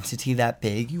way an entity that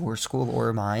big, your school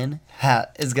or mine,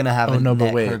 is going to have a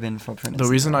net carbon footprint. The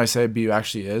reason I say BU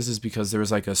actually is because there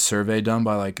was like a survey done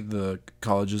by like the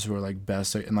colleges who are like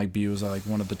best, and like BU was like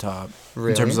one of the top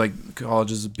Really? in terms of like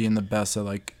colleges being the best at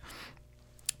like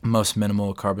most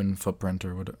minimal carbon footprint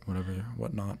or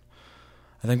whatnot.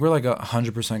 I think we're like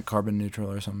 100% carbon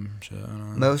neutral or some shit. I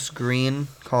don't know. Most green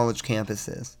college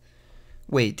campuses.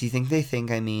 Wait, do you think they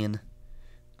think I mean,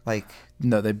 like,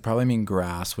 No, they probably mean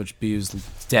grass, which BU's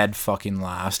dead fucking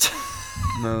last.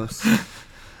 most?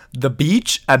 The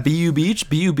beach at BU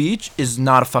Beach is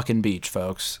not a fucking beach,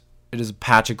 folks. It is a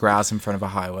patch of grass in front of a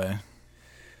highway.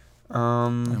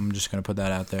 I'm just gonna put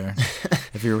that out there.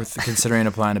 If you're considering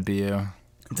applying to BU,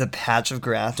 It's a patch of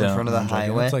grass in front of the I'm joking.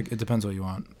 highway. It's like, it depends what you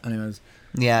want. Anyways,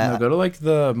 Yeah. no, go to like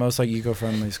the most like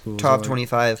eco-friendly schools. Top like,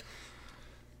 25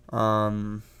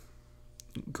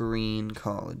 green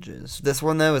colleges. This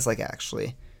one, though, is like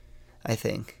actually, I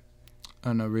think. I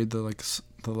don't know. Read the like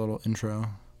the little intro.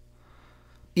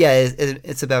 Yeah,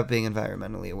 it's about being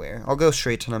environmentally aware. I'll go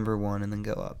straight to number 1 and then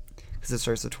go up. Because it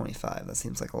starts at 25. That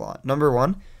seems like a lot. Number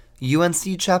 1,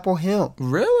 UNC Chapel Hill.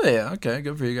 Really? Okay,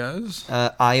 good for you guys.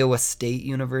 Iowa State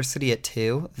University at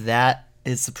 2. That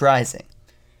is surprising.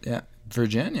 Yeah,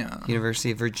 Virginia.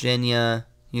 University of Virginia,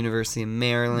 University of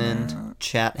Maryland,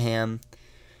 Chatham,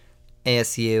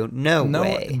 ASU. No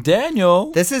way.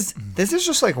 Daniel. This is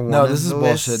just like one. No, of this is the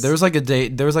bullshit. lists. There was like an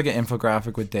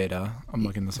infographic with data. I'm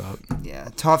looking this up. Yeah,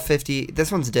 top 50.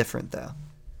 This one's different though.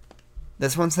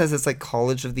 This one says it's like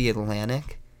College of the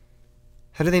Atlantic.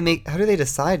 How do they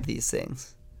decide these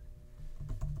things?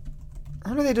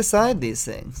 How do they decide these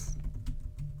things?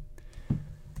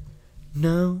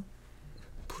 No,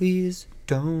 please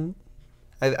don't.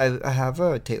 I have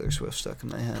a Taylor Swift stuck in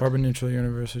my head. Carbon neutral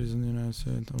universities in the United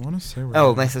States. I want to say.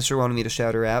 Oh, my sister wanted me to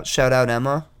shout her out. Shout out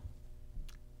Emma.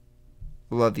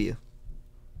 Love you.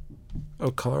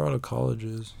 Oh, Colorado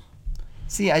colleges.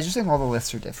 See, I just think all the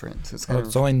lists are different. So it's Oh, kind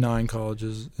it's of only 9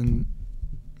 colleges, and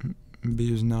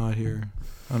BU's not here.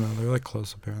 Oh no, they're like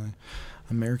close apparently.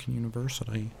 American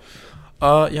University.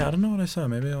 Yeah, I don't know what I said.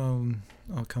 Maybe I'll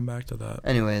come back to that.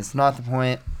 Anyways, not the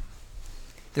point.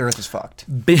 The Earth is fucked.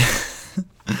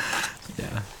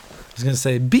 Yeah. I was gonna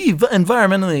say be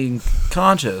environmentally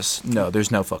conscious. No,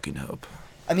 there's no fucking hope.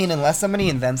 I mean, unless somebody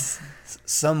invents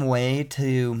some way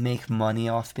to make money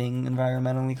off being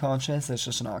environmentally conscious, it's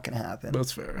just not gonna happen.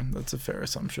 That's fair. That's a fair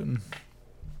assumption.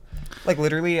 Like,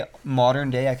 literally, modern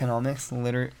day economics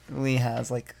literally has,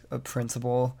 like, a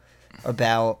principle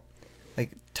about,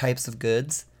 like, types of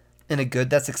goods. And a good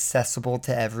that's accessible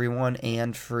to everyone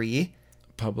and free.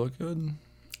 Public good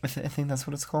I think that's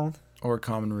what it's called. or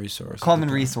common resource. Common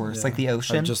resource, like the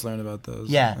ocean. I just learned about those.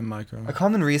 Yeah. In micro. A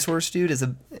common resource, dude, is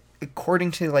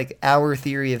according to, like, our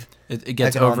theory of It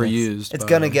gets economics, overused. It's by-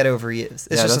 gonna get overused. It's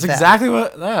yeah, just that's a fact. exactly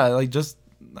what. Yeah, like just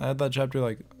I had that chapter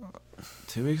like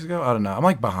 2 weeks ago. I don't know. I'm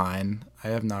like behind. I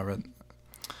have not read.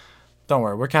 Don't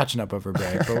worry, we're catching up over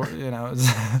break. But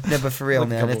it's No, but for real, like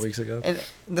man. a couple It's, weeks ago.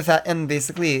 and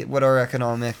basically what our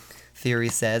economic theory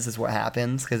says is what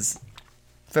happens, because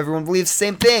if everyone believes the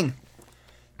same thing,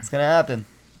 it's gonna happen.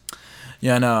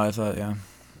 Yeah, no, I thought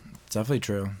it's definitely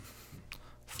true.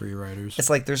 free riders. It's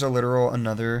like there's a literal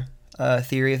another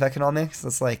theory of economics.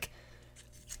 It's like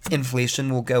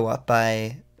inflation will go up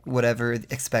by whatever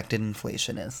expected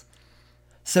inflation is.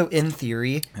 So in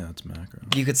theory, Yeah, that's macro.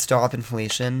 you could stop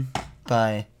inflation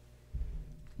by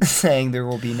saying there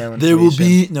will be no inflation. There will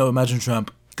be no. Imagine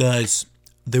Trump, guys.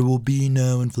 There will be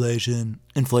no inflation.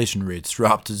 Inflation rates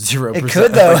drop to 0%. It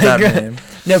could though. Like that It could. meme.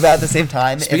 No, but at the same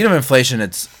time, Speaking of inflation,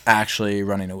 it's actually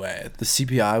running away. The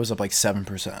CPI was up like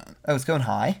 7%. oh, it's going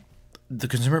high. The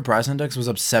consumer price index was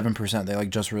up 7%. They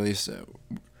like just released it.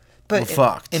 But We're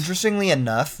fucked. Interestingly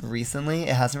enough, recently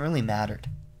it hasn't really mattered.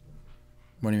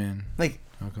 What do you mean? Like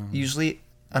Okay. usually,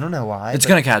 I don't know why. It's but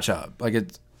gonna catch up. Like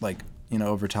it's like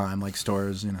over time, like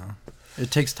stores. It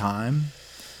takes time.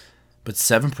 But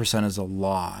 7% is a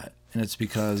lot, and it's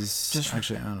because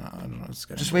actually I don't know. It's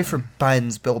just wait for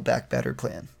Biden's Build Back Better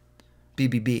plan,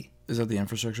 BBB. Is that the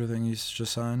infrastructure thing he's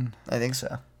just signed? I think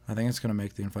so. I think it's gonna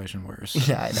make the inflation worse.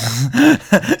 Yeah, I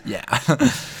know. Yeah.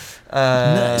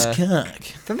 Nice cock.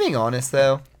 If I'm being honest,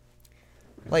 though,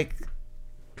 like,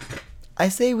 I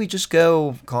say we just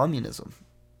go communism.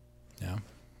 Yeah.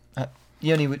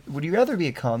 Yoni, would you rather be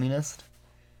a communist?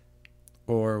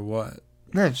 Or what?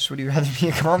 No, just would you rather be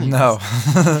a communist? No.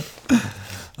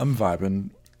 I'm vibing.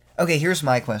 Okay, here's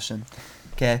my question.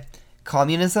 Okay,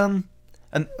 communism.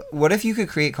 What if you could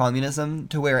create communism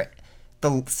to where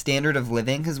the standard of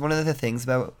living? Because one of the things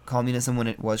about communism when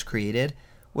it was created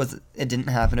was it didn't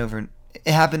happen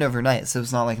It happened overnight, so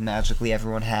it's not like magically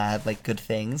everyone had like good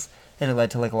things, and it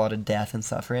led to like a lot of death and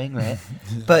suffering, right?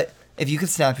 Yeah. But if you could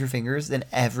snap your fingers, then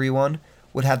everyone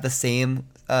would have the same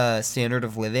standard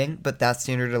of living, but that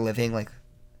standard of living like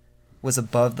was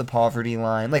above the poverty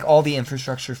line. Like all the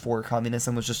infrastructure for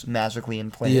communism was just magically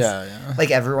in place. Yeah.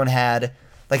 Like everyone had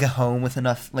like a home with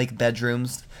enough like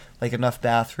bedrooms, like enough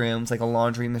bathrooms, like a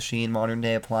laundry machine, modern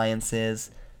day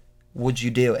appliances. Would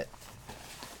you do it?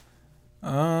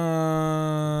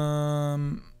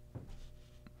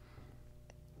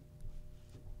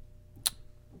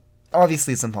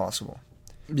 Obviously it's impossible.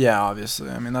 Yeah, obviously.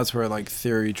 I mean, that's where like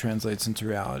theory translates into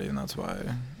reality, and that's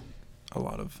why a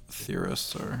lot of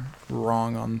theorists are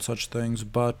wrong on such things.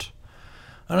 But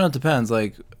I don't know. It depends.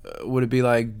 Like, would it be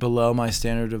like below my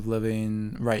standard of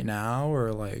living right now,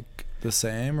 or like the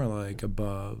same, or like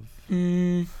above? I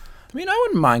mean, I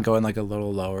wouldn't mind going like a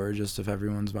little lower, just if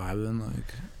everyone's vibing.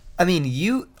 Like, I mean,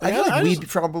 I feel like we'd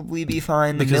probably be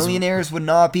fine. The millionaires would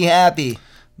not be happy.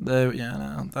 No,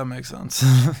 that makes sense.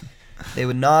 They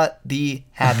would not be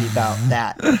happy about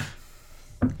that.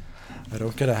 I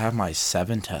don't get to have my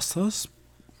 7 Teslas?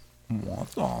 What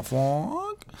the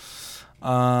fuck?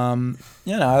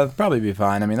 I'd probably be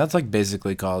fine. I mean, that's like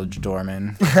basically college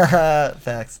dorming.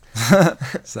 Facts.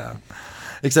 So,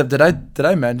 except did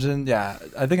I mention? Yeah,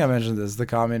 I think I mentioned this.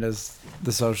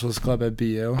 The Socialist Club at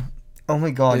BU. Oh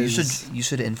my god, you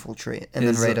should infiltrate and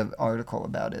then write an article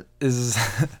about it.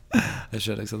 I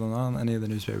should, except I'm not on any of the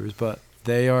newspapers, but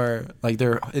they are like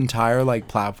their entire like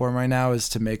platform right now is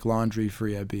to make laundry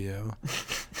free at BU,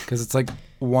 because it's like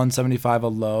 $175 a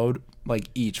load, like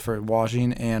each for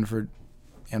washing and for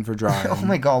drying. Oh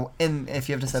my god! And if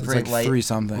you have to separate it's like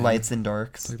lights and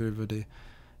darks, it's like $350.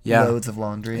 Yeah, loads of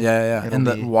laundry. Yeah. And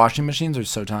the washing machines are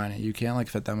so tiny, you can't like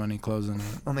fit that many clothes in it.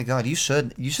 Oh my god, you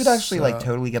should actually like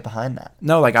totally get behind that.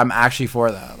 No, like I'm actually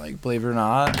for that. Like, believe it or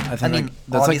not, I mean, like,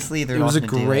 that's obviously it was a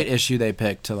great issue they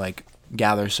picked to like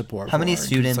gather support. How many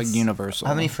students? It's like universal.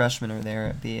 How many freshmen are there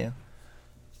at BU?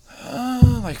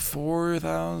 Like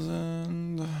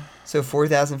 4,000. So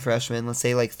 4,000 freshmen. Let's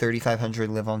say like 3,500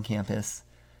 live on campus.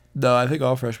 No, I think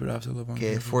all freshmen have to live on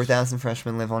campus. 4,000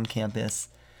 freshmen live on campus.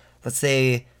 Let's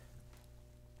say.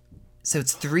 So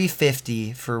it's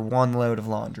 $350 for one load of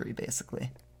laundry, basically.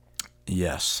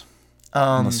 Yes.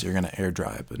 Unless you're gonna air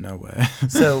dry it, but no way.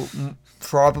 So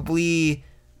probably,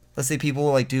 let's say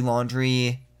people like do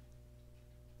laundry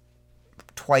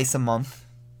twice a month.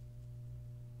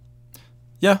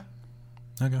 Yeah.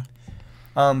 Okay.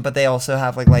 But they also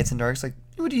have like lights and darks. Like,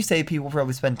 would you say people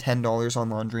probably spend $10 on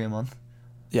laundry a month?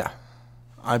 Yeah,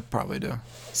 I probably do.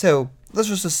 So let's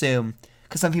just assume,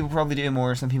 because some people probably do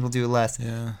more, some people do less.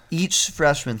 Yeah. Each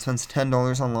freshman spends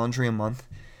 $10 on laundry a month,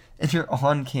 and you're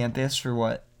on campus for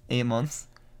what, 8 months?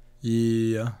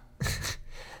 Yeah.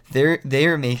 They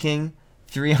are making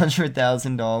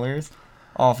 $300,000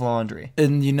 off laundry.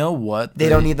 And you know what? They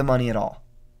don't need the money at all.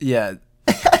 Yeah.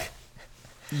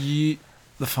 The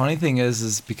funny thing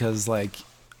is because like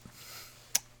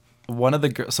one of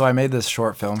the so I made this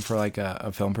short film for like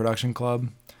a film production club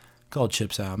called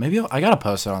Chips Out. Maybe I gotta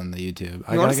post it on the YouTube.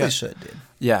 You honestly should, dude.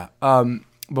 Yeah.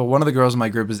 But one of the girls in my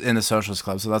group is in the Socialist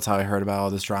Club, so that's how I heard about all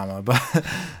this drama. But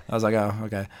I was like, oh,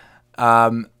 okay.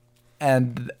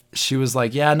 And she was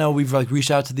like, yeah, no, we've like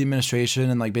reached out to the administration,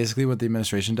 and like basically what the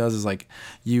administration does is like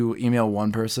you email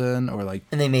one person or like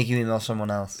And they make you email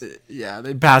someone else. yeah,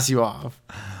 they pass you off.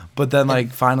 But then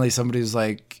like finally somebody's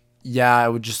like, yeah, I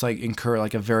would just like incur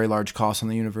like a very large cost on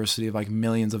the university of like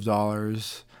millions of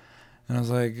dollars. And I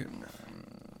was like,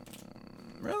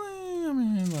 really? I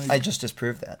mean, like I just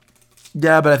disproved that.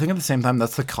 yeah, but I think at the same time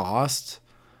that's the cost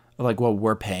of like what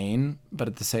we're paying, but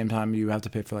at the same time you have to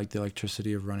pay for like the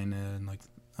electricity of running it and like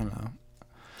I don't know.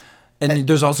 And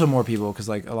there's also more people because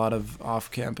like a lot of a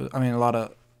lot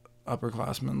of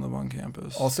upperclassmen live on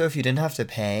campus. Also, if you didn't have to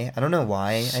pay, I don't know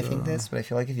why I think So- this, but I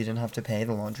feel like if you didn't have to pay,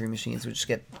 the laundry machines would just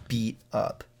get beat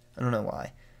up. I don't know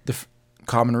why. The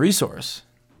common resource.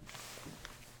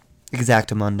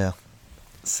 Exactamundo.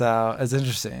 So it's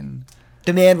interesting.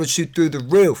 Demand would shoot through the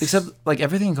roof. Except like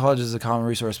everything in college is a common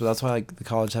resource, but that's why like the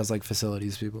college has like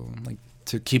facilities people like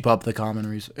to keep up the common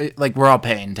resource. Like we're all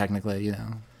paying technically, you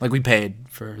know. Like we paid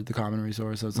for the common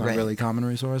resource, so it's not Right. really common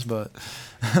resource, but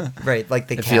Right, like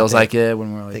they it cap feels like it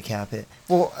when we're They like cap it.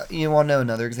 Well, you want to know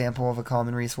another example of a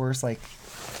common resource? Like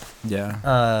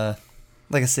yeah.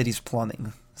 a city's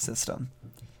plumbing system.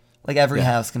 Like every Yeah.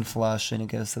 house can flush and it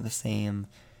goes to the same.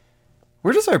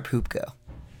 Where does our poop go?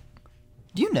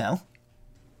 Do you know?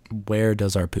 Where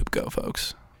does our poop go,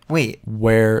 folks? Wait,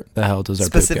 Where the hell does our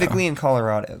specifically poop in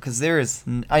Colorado, because there is.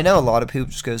 I know a lot of poop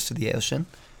just goes to the ocean.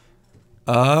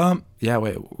 go? Yeah,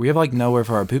 wait. We have like nowhere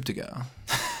for our poop to go.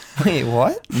 Wait,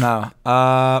 what? No.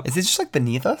 Is it just like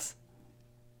beneath us?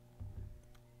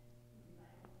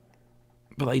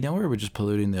 But like nowhere we're just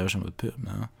polluting the ocean with poop,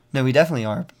 no. No, we definitely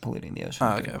are polluting the ocean.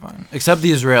 Oh, okay, fine. Except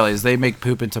the Israelis, they make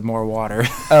poop into more water.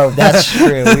 Oh, that's true.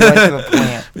 We went to a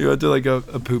plant. We went to like a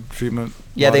poop treatment.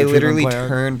 Yeah, they water literally treatment plant.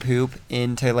 turn poop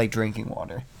into like drinking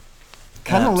water.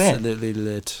 Kind of lit. Absolutely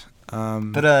lit.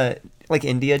 But like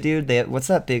India, dude. What's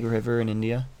that big river in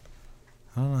India?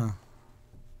 I don't know.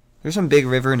 There's some big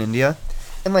river in India,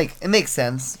 and like it makes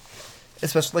sense,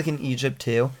 especially like in Egypt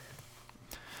too.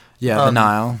 Yeah, the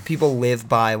Nile. People live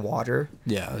by water,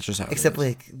 Yeah, that's just how. it except is.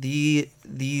 like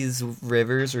these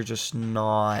rivers are just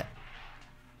not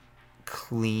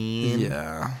clean.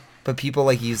 Yeah, But people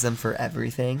like use them for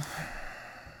everything.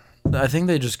 I think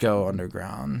they just go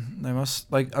underground. They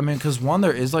must like. I mean, because one,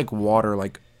 there is like water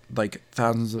like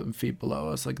thousands of feet below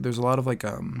us. Like, there's a lot of like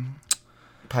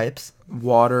Pipes.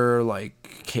 water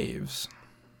like caves,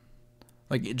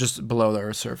 like just below the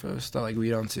Earth's surface that like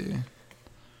we don't see.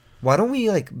 Why don't we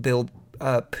like build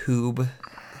poob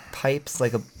pipes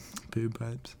like Poop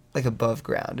pipes. above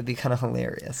ground? It'd be kind of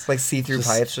hilarious. Like see-through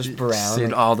pipes, just brown. Seen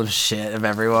like- all the shit of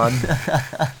everyone.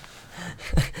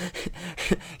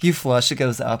 You flush, it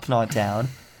goes up, not down.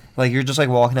 Like you're just like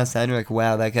walking outside, and you're like,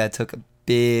 wow, that guy took a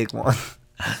big one.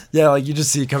 Yeah, like you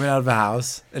just see it coming out of a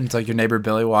house, and it's like your neighbor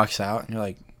Billy walks out, and you're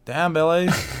like, "Damn, Billy!"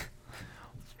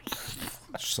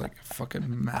 It's just like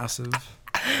fucking massive.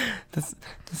 That's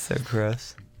so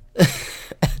gross.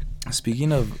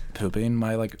 Speaking of pooping,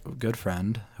 my like good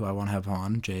friend who I want to have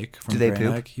on, Jake from Do they Gray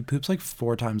poop? Neck, he poops like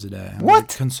 4 times a day. I'm What?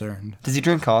 like, concerned? Does he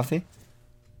drink coffee?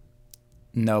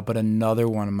 No, but another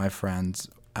one of my friends,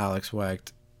 Alex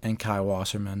Wecht and Kai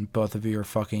Wasserman, both of you are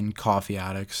fucking coffee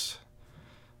addicts.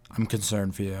 I'm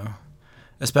concerned for you,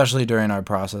 especially during our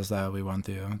process that we went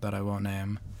through that I won't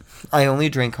name. I only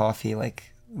drink coffee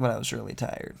like when I was really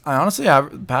tired. I honestly,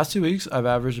 past 2 weeks, I've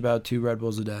averaged about 2 Red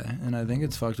Bulls a day, and I think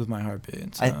it's fucked with my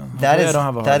heartbeat. So That hopefully is I don't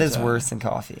have a heart that is attack. worse than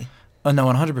coffee. Oh no,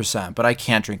 100%. But I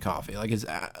can't drink coffee. Like it's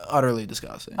utterly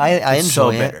disgusting. I It's enjoy so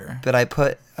it, bitter. but I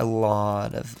put a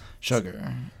lot of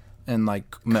Sugar and like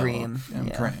milk Cream, and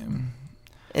yeah. cream.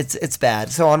 it's bad.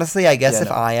 So honestly, I guess Yeah, if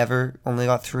no. I ever only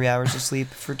got 3 hours of sleep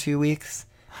for 2 weeks,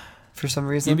 for some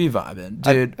reason, You'd be vibing,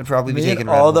 I'd- dude. I'd probably be me taking and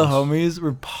Red all the Bulls. homies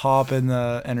were popping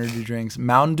the energy drinks.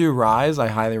 Mountain Dew Rise, I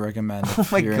highly recommend. Oh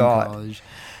if my you're God. In college.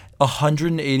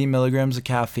 180 milligrams of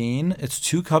caffeine. It's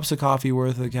 2 cups of coffee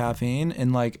worth of caffeine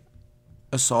in like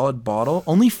a solid bottle.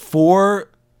 Only 4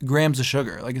 grams of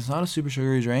sugar. Like it's not a super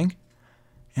sugary drink,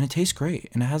 and it tastes great.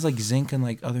 And it has like zinc and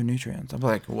like other nutrients. I'm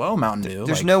like, whoa, Mountain Dew.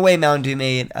 there's like, no way Mountain Dew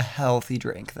made a healthy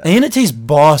drink though. and it tastes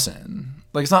Boston.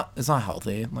 Like it's not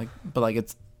healthy. Like, but like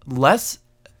it's less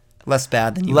Less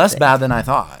bad than you. less would think. bad than I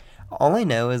thought. All I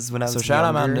know is when I was So shout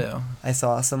out younger, Mountain Dew. I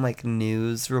saw some like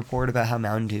news report about how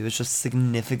Mountain Dew is just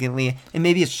significantly, and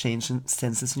maybe it's changed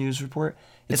since this news report.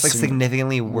 It's like It's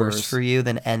significantly worse worse. for you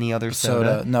than any other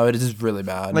soda. No, it is really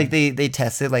bad. Like they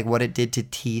tested like what it did to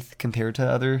teeth compared to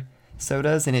other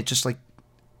sodas, and it just like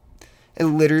it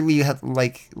literally had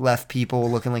like left people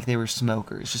looking like they were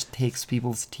smokers. Just takes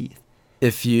people's teeth.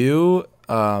 if you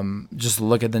just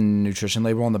look at the nutrition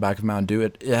label on the back of Mountain Dew,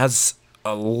 it has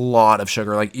a lot of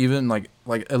sugar, like even like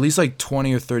at least like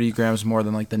 20 or 30 grams more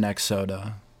than like the next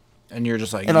soda, and you're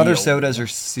just like. And other yo. sodas are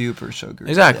super sugary.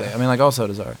 Exactly. Yeah. I mean, like all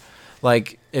sodas are.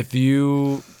 Like if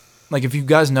you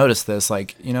guys notice this,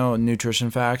 like, you know,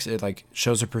 nutrition facts, it like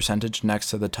shows a percentage next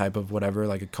to the type of whatever,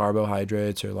 like a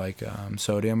carbohydrates or like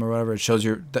sodium or whatever. It shows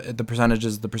the percentage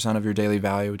is the percent of your daily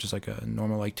value, which is like a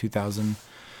normal like 2,000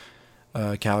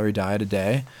 calorie diet a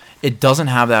day. It doesn't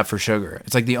have that for sugar.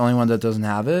 It's like the only one that doesn't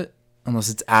have it unless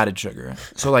it's added sugar.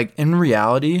 So like in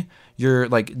reality, your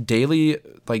like daily,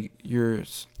 like your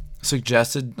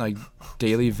suggested like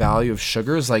daily value of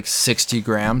sugar is like 60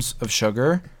 grams of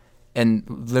sugar, and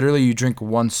literally you drink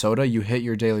one soda, you hit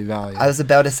your daily value. I was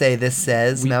about to say, this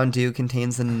says Mountain Dew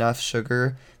contains enough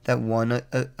sugar that one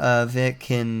of it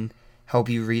can help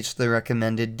you reach the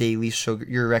recommended daily sugar.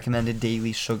 Your recommended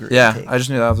daily sugar intake. I just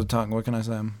knew that off the tongue. What can I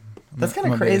say? That's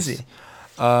kind of crazy.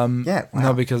 Yeah, wow.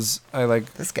 no, because I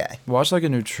like This guy. watched like a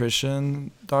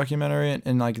nutrition documentary,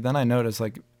 and like then I noticed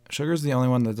like sugar is the only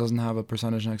one that doesn't have a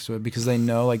percentage next to it, because they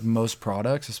know like most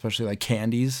products, especially like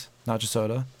candies, not just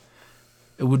soda,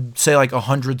 it would say like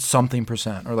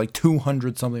 100-something% or like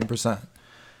 200-something%.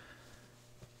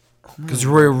 Because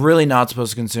we're really not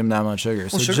supposed to consume that much sugar.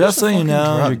 So sugar's just a so you fucking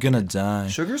know, drug. you're gonna die.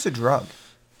 Sugar's a drug.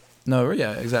 No,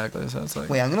 yeah, exactly. So it's like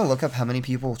Wait, I'm gonna look up how many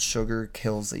people sugar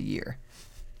kills a year.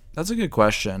 that's a good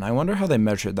question. I wonder how they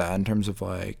measured that in terms of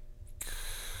like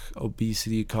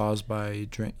obesity caused by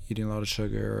eating a lot of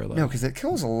sugar, or like No, because it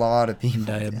kills a lot of people.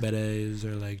 diabetes,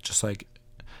 or like just like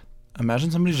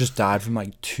imagine somebody just died from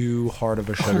like too hard of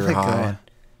a Oh sugar my high. god.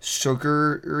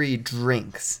 Sugary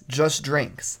drinks, just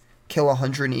drinks, kill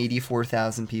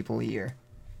 184,000 people a year.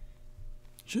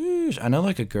 Sheesh. I know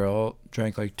like a girl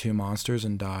drank like 2 Monsters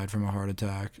and died from a heart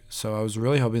attack. So I was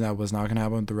really hoping that was not gonna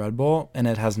happen with the Red Bull, and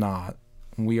it has not.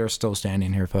 We are still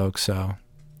standing here, folks. So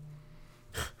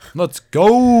let's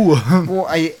go. Well,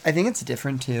 I think it's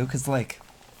different too, because like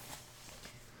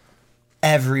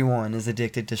everyone is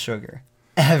addicted to sugar.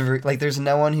 Like there's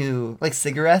no one who, like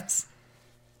cigarettes,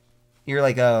 you're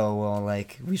like, oh well,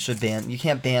 like we should ban, you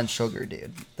can't ban sugar,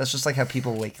 dude. That's just like how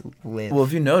people like live. Well,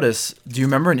 if you notice, do you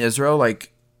remember in Israel,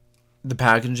 like the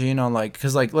packaging on like,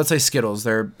 because like let's say Skittles,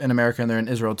 they're in America and they're in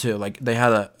Israel too. Like they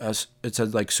had it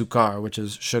said like sukar, which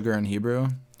is sugar in Hebrew.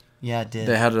 Yeah, it did.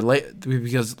 They had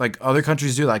because like other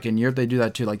countries do, like in Europe they do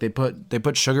that too. Like they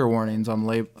put sugar warnings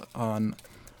on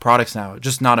products now.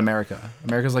 Just not America.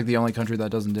 America's like the only country that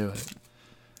doesn't do it.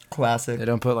 Classic. They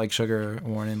don't put like sugar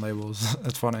warning labels.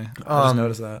 That's funny. I just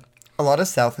noticed that. A lot of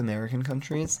South American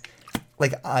countries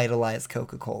like idolize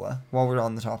Coca-Cola. While we're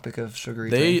on the topic of sugary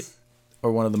drinks.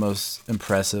 Are one of the most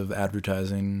impressive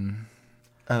advertising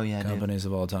Oh yeah, dude. companies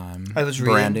of all time. I was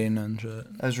reading- branding and shit.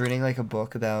 I was reading like a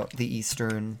book about the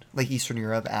Eastern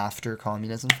Europe after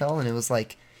communism fell, and it was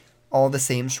like all the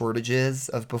same shortages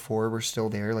of before were still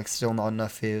there, like still not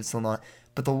enough food, still not.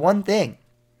 But the one thing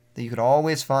that you could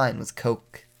always find was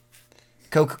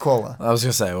Coca-Cola. I was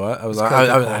gonna say what? I was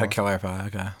Coca-Cola. I had to clarify.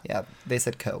 Okay. Yeah, they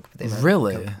said Coke, but they meant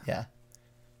Really? Coke. Yeah,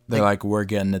 They're like, we're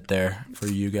getting it there for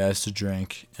you guys to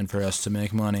drink and for us to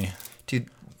make money dude.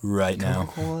 right now.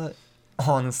 Coca-Cola,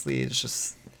 honestly, it's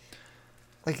just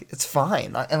like it's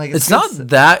fine. And like It's not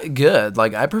that good.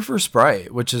 Like I prefer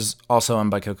Sprite, which is also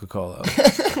owned by Coca-Cola.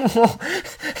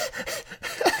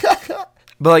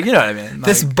 But like, you know what I mean? Like,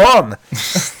 this bum.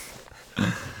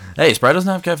 hey, Sprite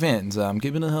doesn't have caffeine, so I'm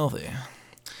keeping it healthy.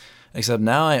 Except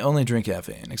now I only drink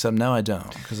caffeine. Except now I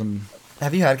don't, because I'm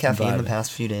Have you had caffeine in the vibing.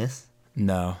 past few days?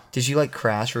 no. Did you like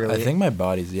crash really? I think my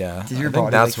body's Did your I think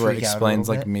body, that's like, what freak out a explains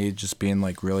little like bit? me just being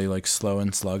like really like slow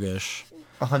and sluggish.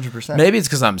 100%. Maybe it's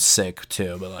because I'm sick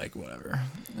too, but like whatever.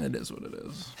 It is what it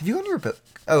is. Have you on your book?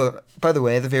 Oh, by the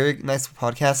way, the Very Nice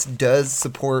Podcast does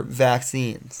support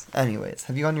vaccines. Anyways,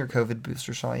 have you on your COVID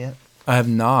booster shot yet? I have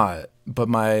not, but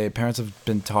my parents have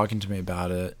been talking to me about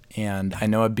it, and I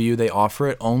know at BU they offer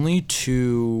it only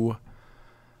to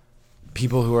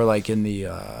people who are like in the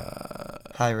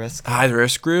High risk. high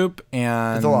risk group, But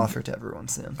and they'll offer it to everyone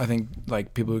soon. I think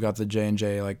like people who got the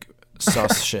J&J like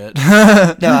sus shit.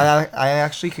 No, I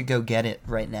actually could go get it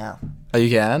right now. Oh, you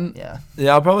can? Yeah.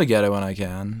 Yeah, I'll probably get it when I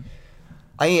can.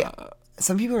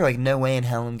 Some people are like, no way in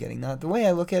hell I'm getting that. The way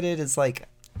I look at it is like,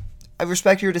 I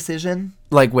respect your decision.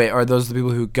 Like, wait, are those the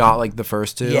people who got like the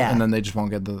first two, Yeah. and then they just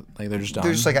won't get the like they're just done?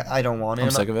 They're just like, I don't want it.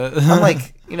 I'm sick of it. I'm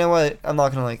like, you know what? I'm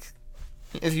not gonna like.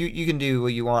 If you can do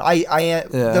what you want,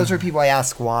 those are people I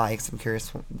ask why, because I'm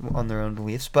curious on their own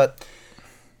beliefs. But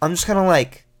I'm just kind of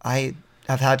like, I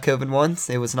have had COVID once.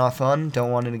 It was not fun.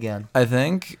 Don't want it again. I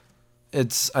think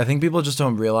people just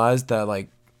don't realize that like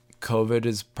COVID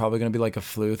is probably gonna be like a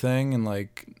flu thing, and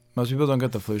like most people don't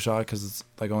get the flu shot because it's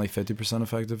like only 50%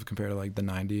 effective compared to like the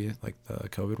 90 like the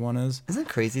COVID one is. Isn't it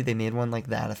crazy they made one like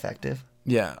that effective?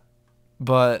 Yeah,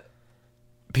 but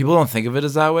people don't think of it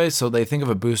as that way, so they think of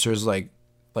a booster as like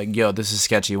yo, this is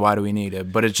sketchy. Why do we need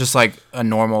it? But it's just like a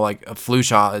normal like a flu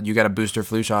shot. You got a booster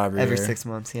flu shot every year. 6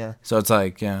 months, yeah. So it's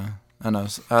like, yeah, I know.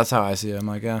 That's how I see it. I'm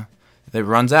like, yeah, it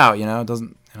runs out. It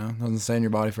doesn't stay in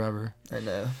your body forever. I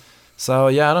know. So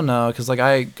yeah, I don't know, cause like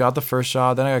I got the first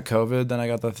shot, then I got COVID, then I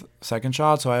got the second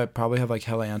shot, so I probably have like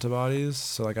hella antibodies.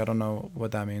 So like I don't know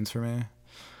what that means for me.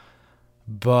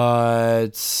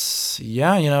 But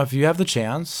yeah, if you have the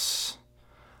chance,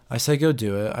 I say go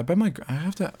do it. I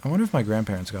wonder if my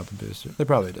grandparents got the booster. They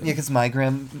probably did. Yeah, because my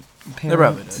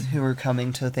grandparents who were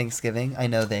coming to Thanksgiving, I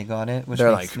know they got it, which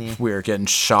they're makes like, me... we're getting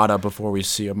shot up before we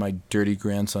see my dirty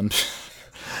grandson.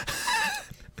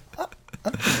 I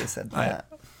don't think they said that.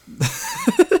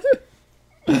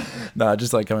 Nah,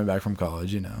 just like coming back from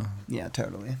college, Yeah,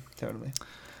 totally.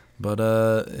 But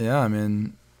yeah, I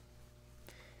mean,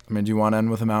 do you want to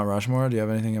end with a Mount Rushmore? Do you have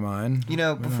anything in mind?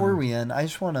 Before we end, I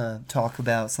just want to talk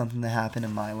about something that happened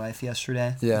in my life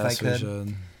yesterday. Yeah, if I could.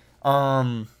 we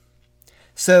should.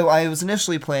 So I was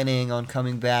initially planning on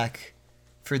coming back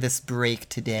for this break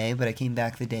today, but I came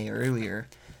back the day earlier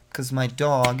because my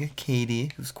dog,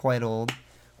 Katie, who's quite old,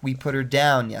 we put her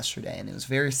down yesterday, and it was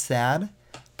very sad.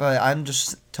 But I'm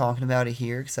just talking about it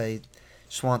here because I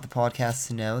just want the podcast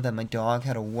to know that my dog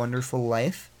had a wonderful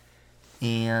life.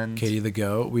 And Katie the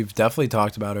goat. We've definitely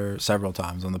talked about her several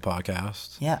times on the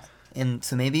podcast. Yeah, and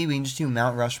so maybe we can just do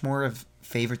Mount Rushmore of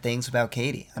favorite things about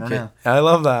Katie. I don't know. I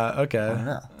love that. Okay. I don't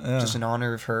know. Yeah. Just in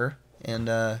honor of her and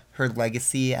her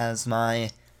legacy as my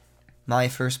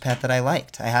first pet that I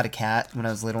liked. I had a cat when I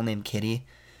was little named Kitty.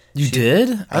 You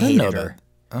did? I didn't know hated that. her.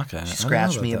 Okay. She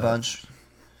scratched me a bunch.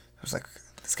 I was like,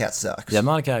 this cat sucks. Yeah, I'm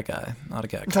not a cat guy.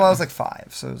 Until I was like 5,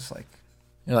 so it was like...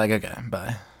 You're like, okay,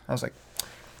 bye. I was like,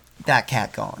 that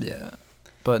cat gone. Yeah.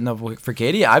 But no, for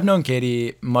Katie, I've known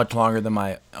Katie much longer than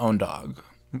my own dog.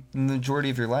 The majority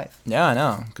of your life. Yeah, I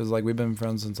know. Because like we've been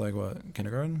friends since like what,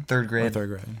 kindergarten? 3rd grade. Or 3rd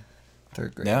grade.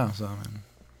 3rd grade. Yeah, so I mean,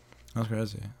 that's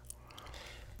crazy.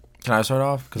 Can I start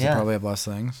off? Because I probably have less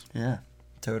things. Yeah,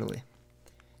 totally.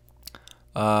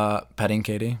 Petting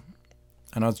Katie.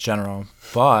 I know it's general,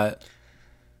 but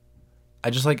I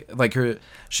just like her.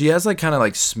 She has like kind of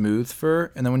like smooth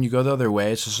fur, and then when you go the other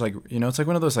way, it's just like it's like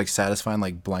one of those like satisfying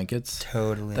like blankets.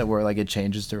 Totally. That where like it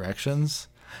changes directions.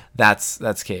 That's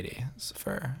Katie's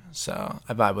fur, so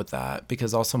I vibe with that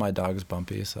because also my dog is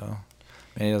bumpy, so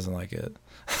and he doesn't like it.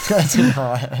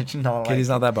 I do not Katie's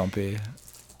not that bumpy.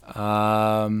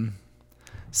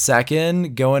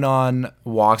 Second, going on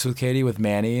walks with Katie with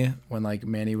Manny when like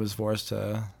Manny was forced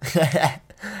to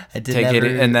take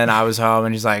Katie, and then I was home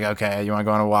and he's like, okay, you want to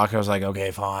go on a walk? I was like,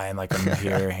 okay, fine. Like I'm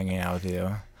here hanging out with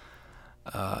you.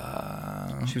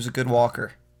 She was a good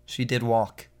walker. She did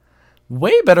walk.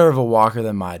 Way better of a walker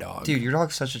than my dog. Dude, your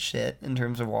dog's such a shit in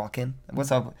terms of walking.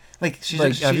 What's up? Like she's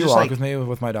like, just, have she's you just walked like, with me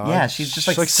with my dog? Yeah, she's just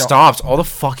she like stops all the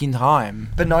fucking time.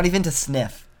 But not even to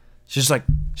sniff. She's like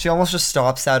she almost just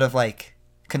stops out of like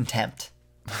contempt.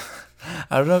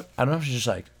 I don't know if she's just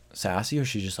like sassy or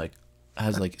she just like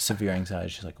has like severe anxiety.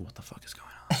 She's like, what the fuck is going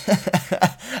on?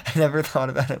 I never thought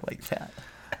about it like that.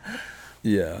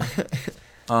 Yeah.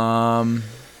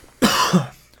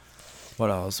 What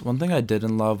else? One thing I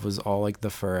didn't love was all like the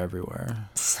fur everywhere.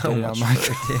 So much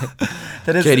fur, dude.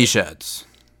 That is Katie sheds.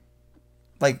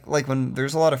 Like when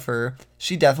there's a lot of fur,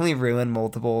 she definitely ruined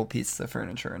multiple pieces of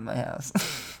furniture in my house.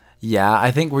 Yeah,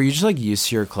 I think were you just like used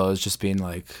to your clothes just being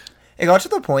like it got to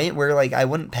the point where like I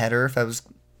wouldn't pet her if I was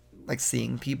like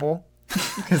seeing people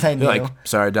because I knew like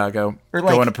sorry Doggo, or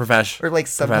like, going to professional or like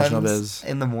professional sometimes biz.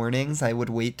 in the mornings I would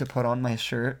wait to put on my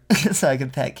shirt so I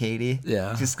could pet Katie.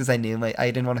 Yeah, just because I knew I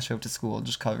didn't want to show up to school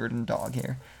just covered in dog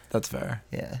hair. That's fair.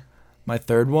 Yeah. My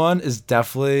third one is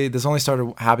definitely this only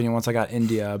started happening once I got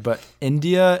India, but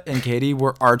India and Katie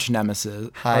were arch nemesis.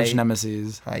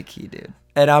 High key, dude.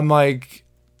 And I'm like,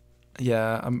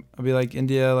 yeah, I'll be like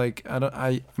India, like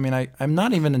I'm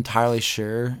not even entirely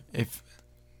sure if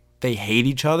they hate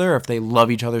each other or if they love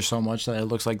each other so much that it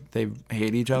looks like they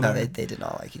hate each other. No, they did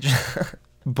not like each other.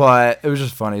 But it was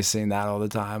just funny seeing that all the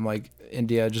time. Like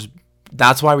India just.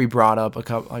 That's why we brought up a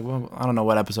couple, like, well, I don't know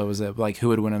what episode was it, but like who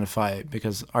would win in a fight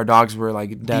because our dogs were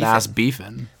like dead ass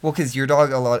beefing. Well, because your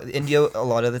dog India a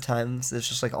lot of the times is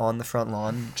just like on the front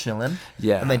lawn chilling.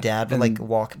 Yeah. And my dad would like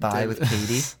walk by with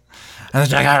Katie.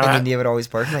 and India would always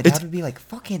bark. And my dad would be like,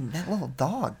 "Fucking that little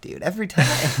dog, dude!" Every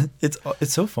time. It's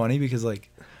so funny because like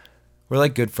we're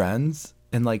like good friends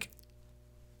and like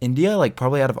India, like,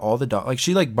 probably out of all the dogs, like,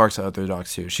 she, like, barks at other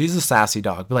dogs, too. She's a sassy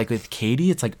dog. But, like, with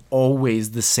Katie, it's, like,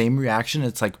 always the same reaction.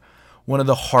 It's, like, one of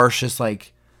the harshest,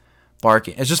 like,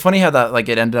 barking. It's just funny how that, like,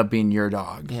 it ended up being your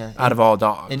dog out of all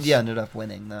dogs. India ended up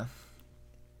winning, though.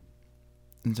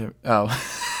 Oh.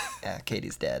 Yeah,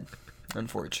 Katie's dead,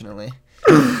 unfortunately.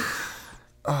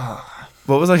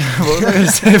 What was I going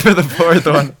to say for the fourth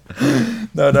one?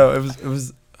 No, it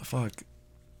was, fuck.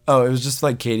 Oh, it was just,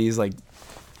 like, Katie's, like,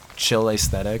 chill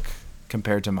aesthetic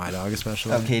compared to my dog,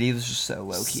 especially. Oh, Katie was just so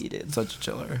low-key, dude. Such a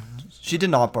chiller. She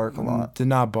did not bark a lot. Did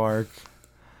not bark.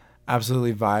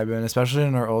 Absolutely vibing, especially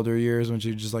in our older years when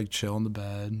she'd just, like, chill in the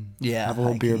bed. Yeah. Have a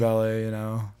little beer belly, you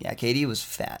know. Yeah, Katie was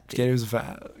fat, dude. Katie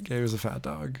was a fat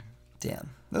dog.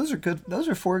 Damn. Those are good. Those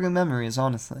are 4 good memories,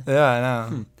 honestly. Yeah, I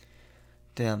know.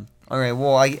 Damn. All right,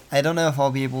 well, I don't know if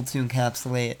I'll be able to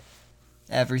encapsulate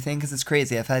everything because it's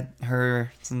crazy. I've had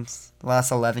her since the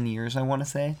last 11 years, I want to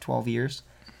say. 12 years.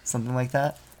 Something like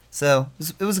that. So,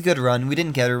 it was a good run. We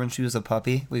didn't get her when she was a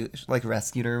puppy. We, like,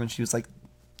 rescued her when she was, like,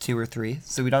 2 or 3.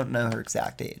 So, we don't know her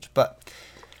exact age. But,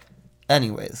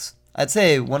 anyways, I'd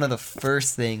say one of the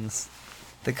first things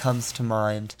that comes to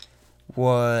mind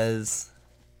was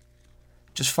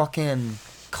just fucking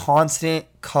constant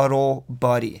cuddle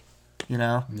buddy, you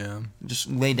know? Yeah. Just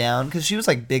lay down, because she was,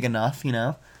 like, big enough, you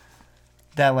know?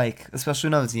 That, like, especially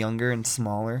when I was younger and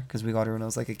smaller, because we got her when I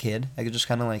was, like, a kid, I could just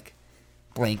kind of, like,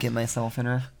 blanket myself in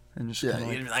her and just Yeah,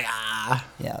 kinda, you'd be like, ah.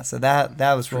 yeah, so that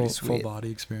was pretty sweet. Full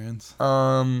body experience.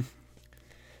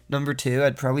 Number 2,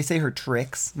 I'd probably say her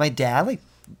tricks. My dad, like,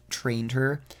 trained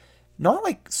her, not,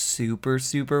 like, super,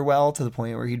 super well to the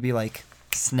point where he'd be, like,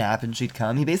 snap and she'd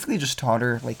come. He basically just taught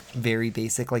her, like, very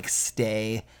basic, like,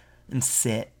 stay and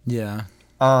sit. Yeah.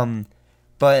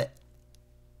 But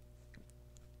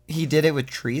he did it with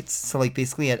treats. So, like,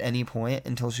 basically at any point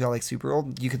until she got, like, super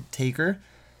old, you could take her.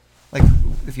 Like,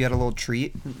 if you had a little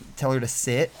treat, tell her to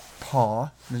sit,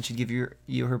 paw, and then she'd give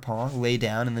you her paw, lay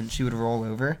down, and then she would roll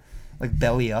over, like,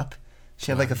 belly up.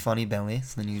 She had, like, a funny belly,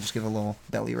 so then you just give a little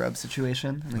belly rub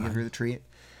situation, and then give her the treat.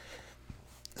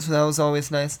 So that was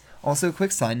always nice. Also, a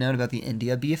quick side note about the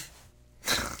India beef.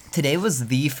 Today was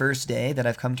the first day that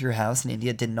I've come to your house and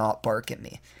India did not bark at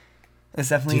me. It's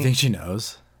definitely... Do you think she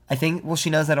knows? I think, well, she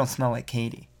knows I don't smell like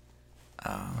Katie.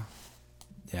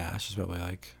 Yeah, she's probably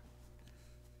like,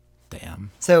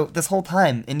 damn. So, this whole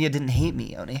time, India didn't hate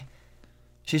me, Oni.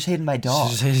 She just hated my dog.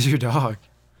 She just hated your dog.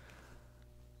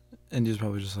 India's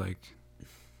probably just like,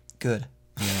 Good.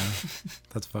 yeah,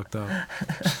 that's fucked up.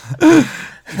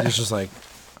 It's just like,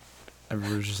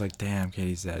 everyone's just like, damn,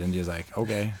 Katie's dead. India's like,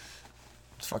 okay.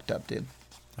 It's fucked up, dude.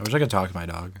 I wish I could talk to my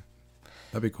dog.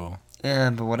 That'd be cool.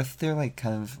 Yeah, but what if they're, like,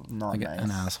 kind of not Like nice?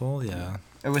 an asshole, yeah.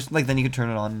 I wish, like, then you could turn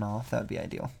it on and off. That would be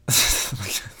ideal. Like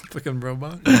a fucking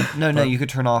robot. No, you could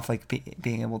turn off, like,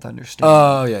 being able to understand.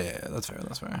 Oh, yeah. That's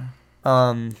fair.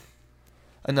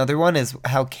 Another one is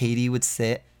how Katie would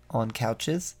sit on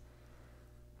couches.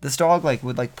 This dog, like,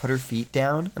 would, like, put her feet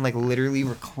down and, like, literally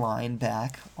recline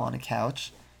back on a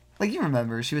couch. Like, you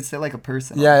remember, she would sit like a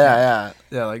person. Yeah,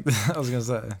 like, I was gonna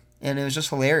say. And it was just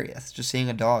hilarious, just seeing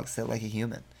a dog sit like a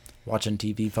human. Watching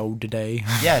TV for today.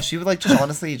 Yeah, she would, like, just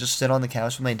honestly just sit on the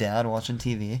couch with my dad watching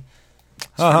TV.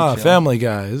 Haha, Family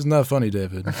Guy. Isn't that funny,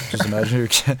 David? Just imagine your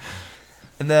kid.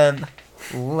 And then,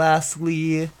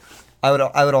 lastly, I would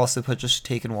also put just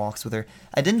taking walks with her.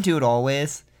 I didn't do it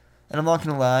always, and I'm not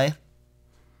gonna lie.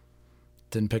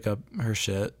 Didn't pick up her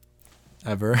shit.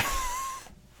 Ever.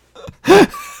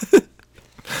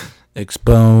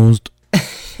 Exposed.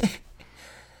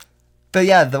 But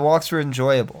yeah, the walks were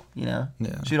enjoyable, you know?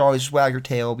 Yeah. She'd always just wag her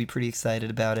tail, be pretty excited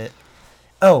about it.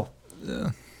 Oh,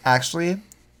 Yeah. actually,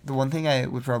 the one thing I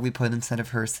would probably put instead of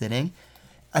her sitting,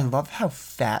 I love how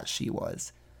fat she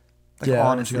was. Like, Yeah,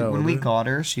 honestly, when we older. got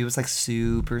her, she was, like,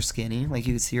 super skinny. Like,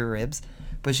 you could see her ribs.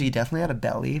 But she definitely had a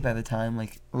belly by the time,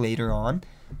 like, later on.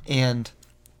 And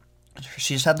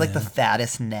she just had, like, the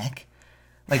fattest neck,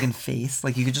 like, and face.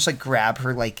 Like, you could just, like, grab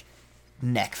her, like,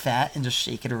 neck fat and just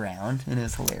shake it around. And it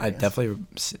was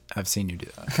hilarious. I've seen you do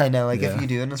that. I know, like, Yeah. if you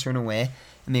do it in a certain way, it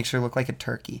makes her look like a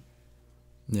turkey.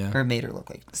 Yeah. Or it made her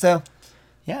look like. So,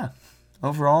 yeah.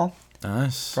 Overall,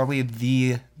 Nice. probably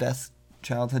the best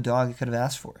childhood dog I could have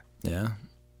asked for. Yeah.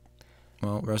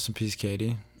 Well, rest in peace,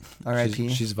 Katie. R.I.P.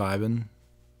 She's vibing.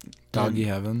 Doggy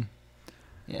heaven.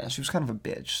 Yeah, she was kind of a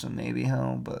bitch, so maybe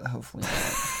hell, but hopefully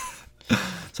not.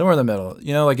 Somewhere in the middle.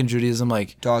 You know, like in Judaism,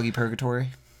 like, Doggy purgatory.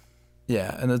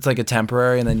 yeah, and it's like a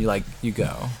temporary, and then you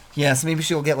go. Yeah, so maybe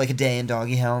she'll get like a day in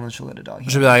doggy hell, and then she'll go to doggy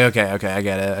She'll be hell. like, okay, I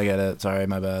get it. Sorry,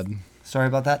 my bad. Sorry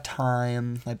about that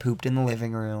time. I pooped in the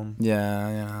living room.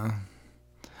 Yeah.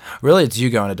 Really, it's you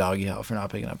going to doggy hell for not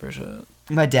picking up her shit.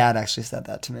 My dad actually said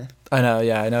that to me. I know,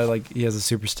 yeah, I know. Like he has a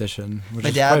superstition. Which My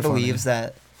is dad quite believes funny.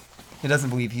 that he doesn't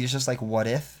believe. He's just like, what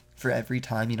if for every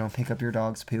time you don't pick up your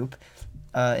dog's poop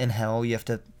in hell, you have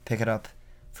to pick it up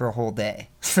for a whole day.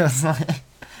 So it's like,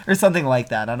 or something like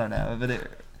that. I don't know, but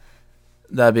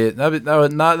that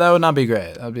would not be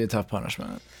great. That would be a tough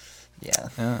punishment. yeah.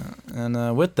 Yeah,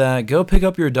 and with that, go pick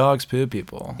up your dog's poo,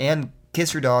 people. And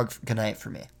kiss your dog goodnight for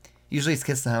me. Usually it's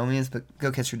kiss the homies, but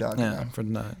go kiss your dog Yeah, goodnight. for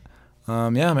tonight.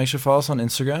 Yeah, make sure to follow us on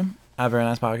Instagram at Very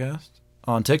Nice Podcast,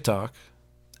 on TikTok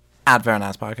at Very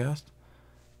Nice Podcast,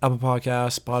 Apple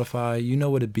Podcasts, Spotify, you know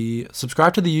what it be.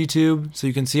 Subscribe to the YouTube so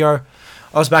you can see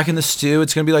us back in the stew.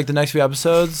 It's gonna be like the next few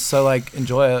episodes, so like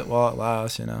enjoy it while it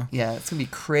lasts, you know. Yeah, it's gonna be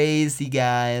crazy,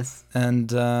 guys.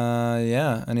 And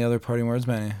yeah, any other parting words,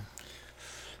 Manny?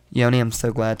 Yoni, I'm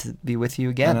so glad to be with you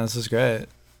Yeah, again. this is great.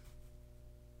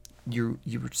 You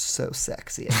were so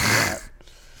sexy after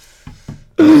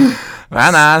that.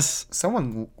 Very nice.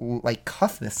 Someone like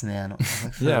cuff this man.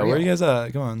 Like, for Yeah, where real. are you guys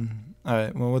at? Come on. All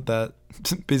right. Well, with that,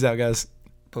 peace out, guys.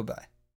 Bye bye.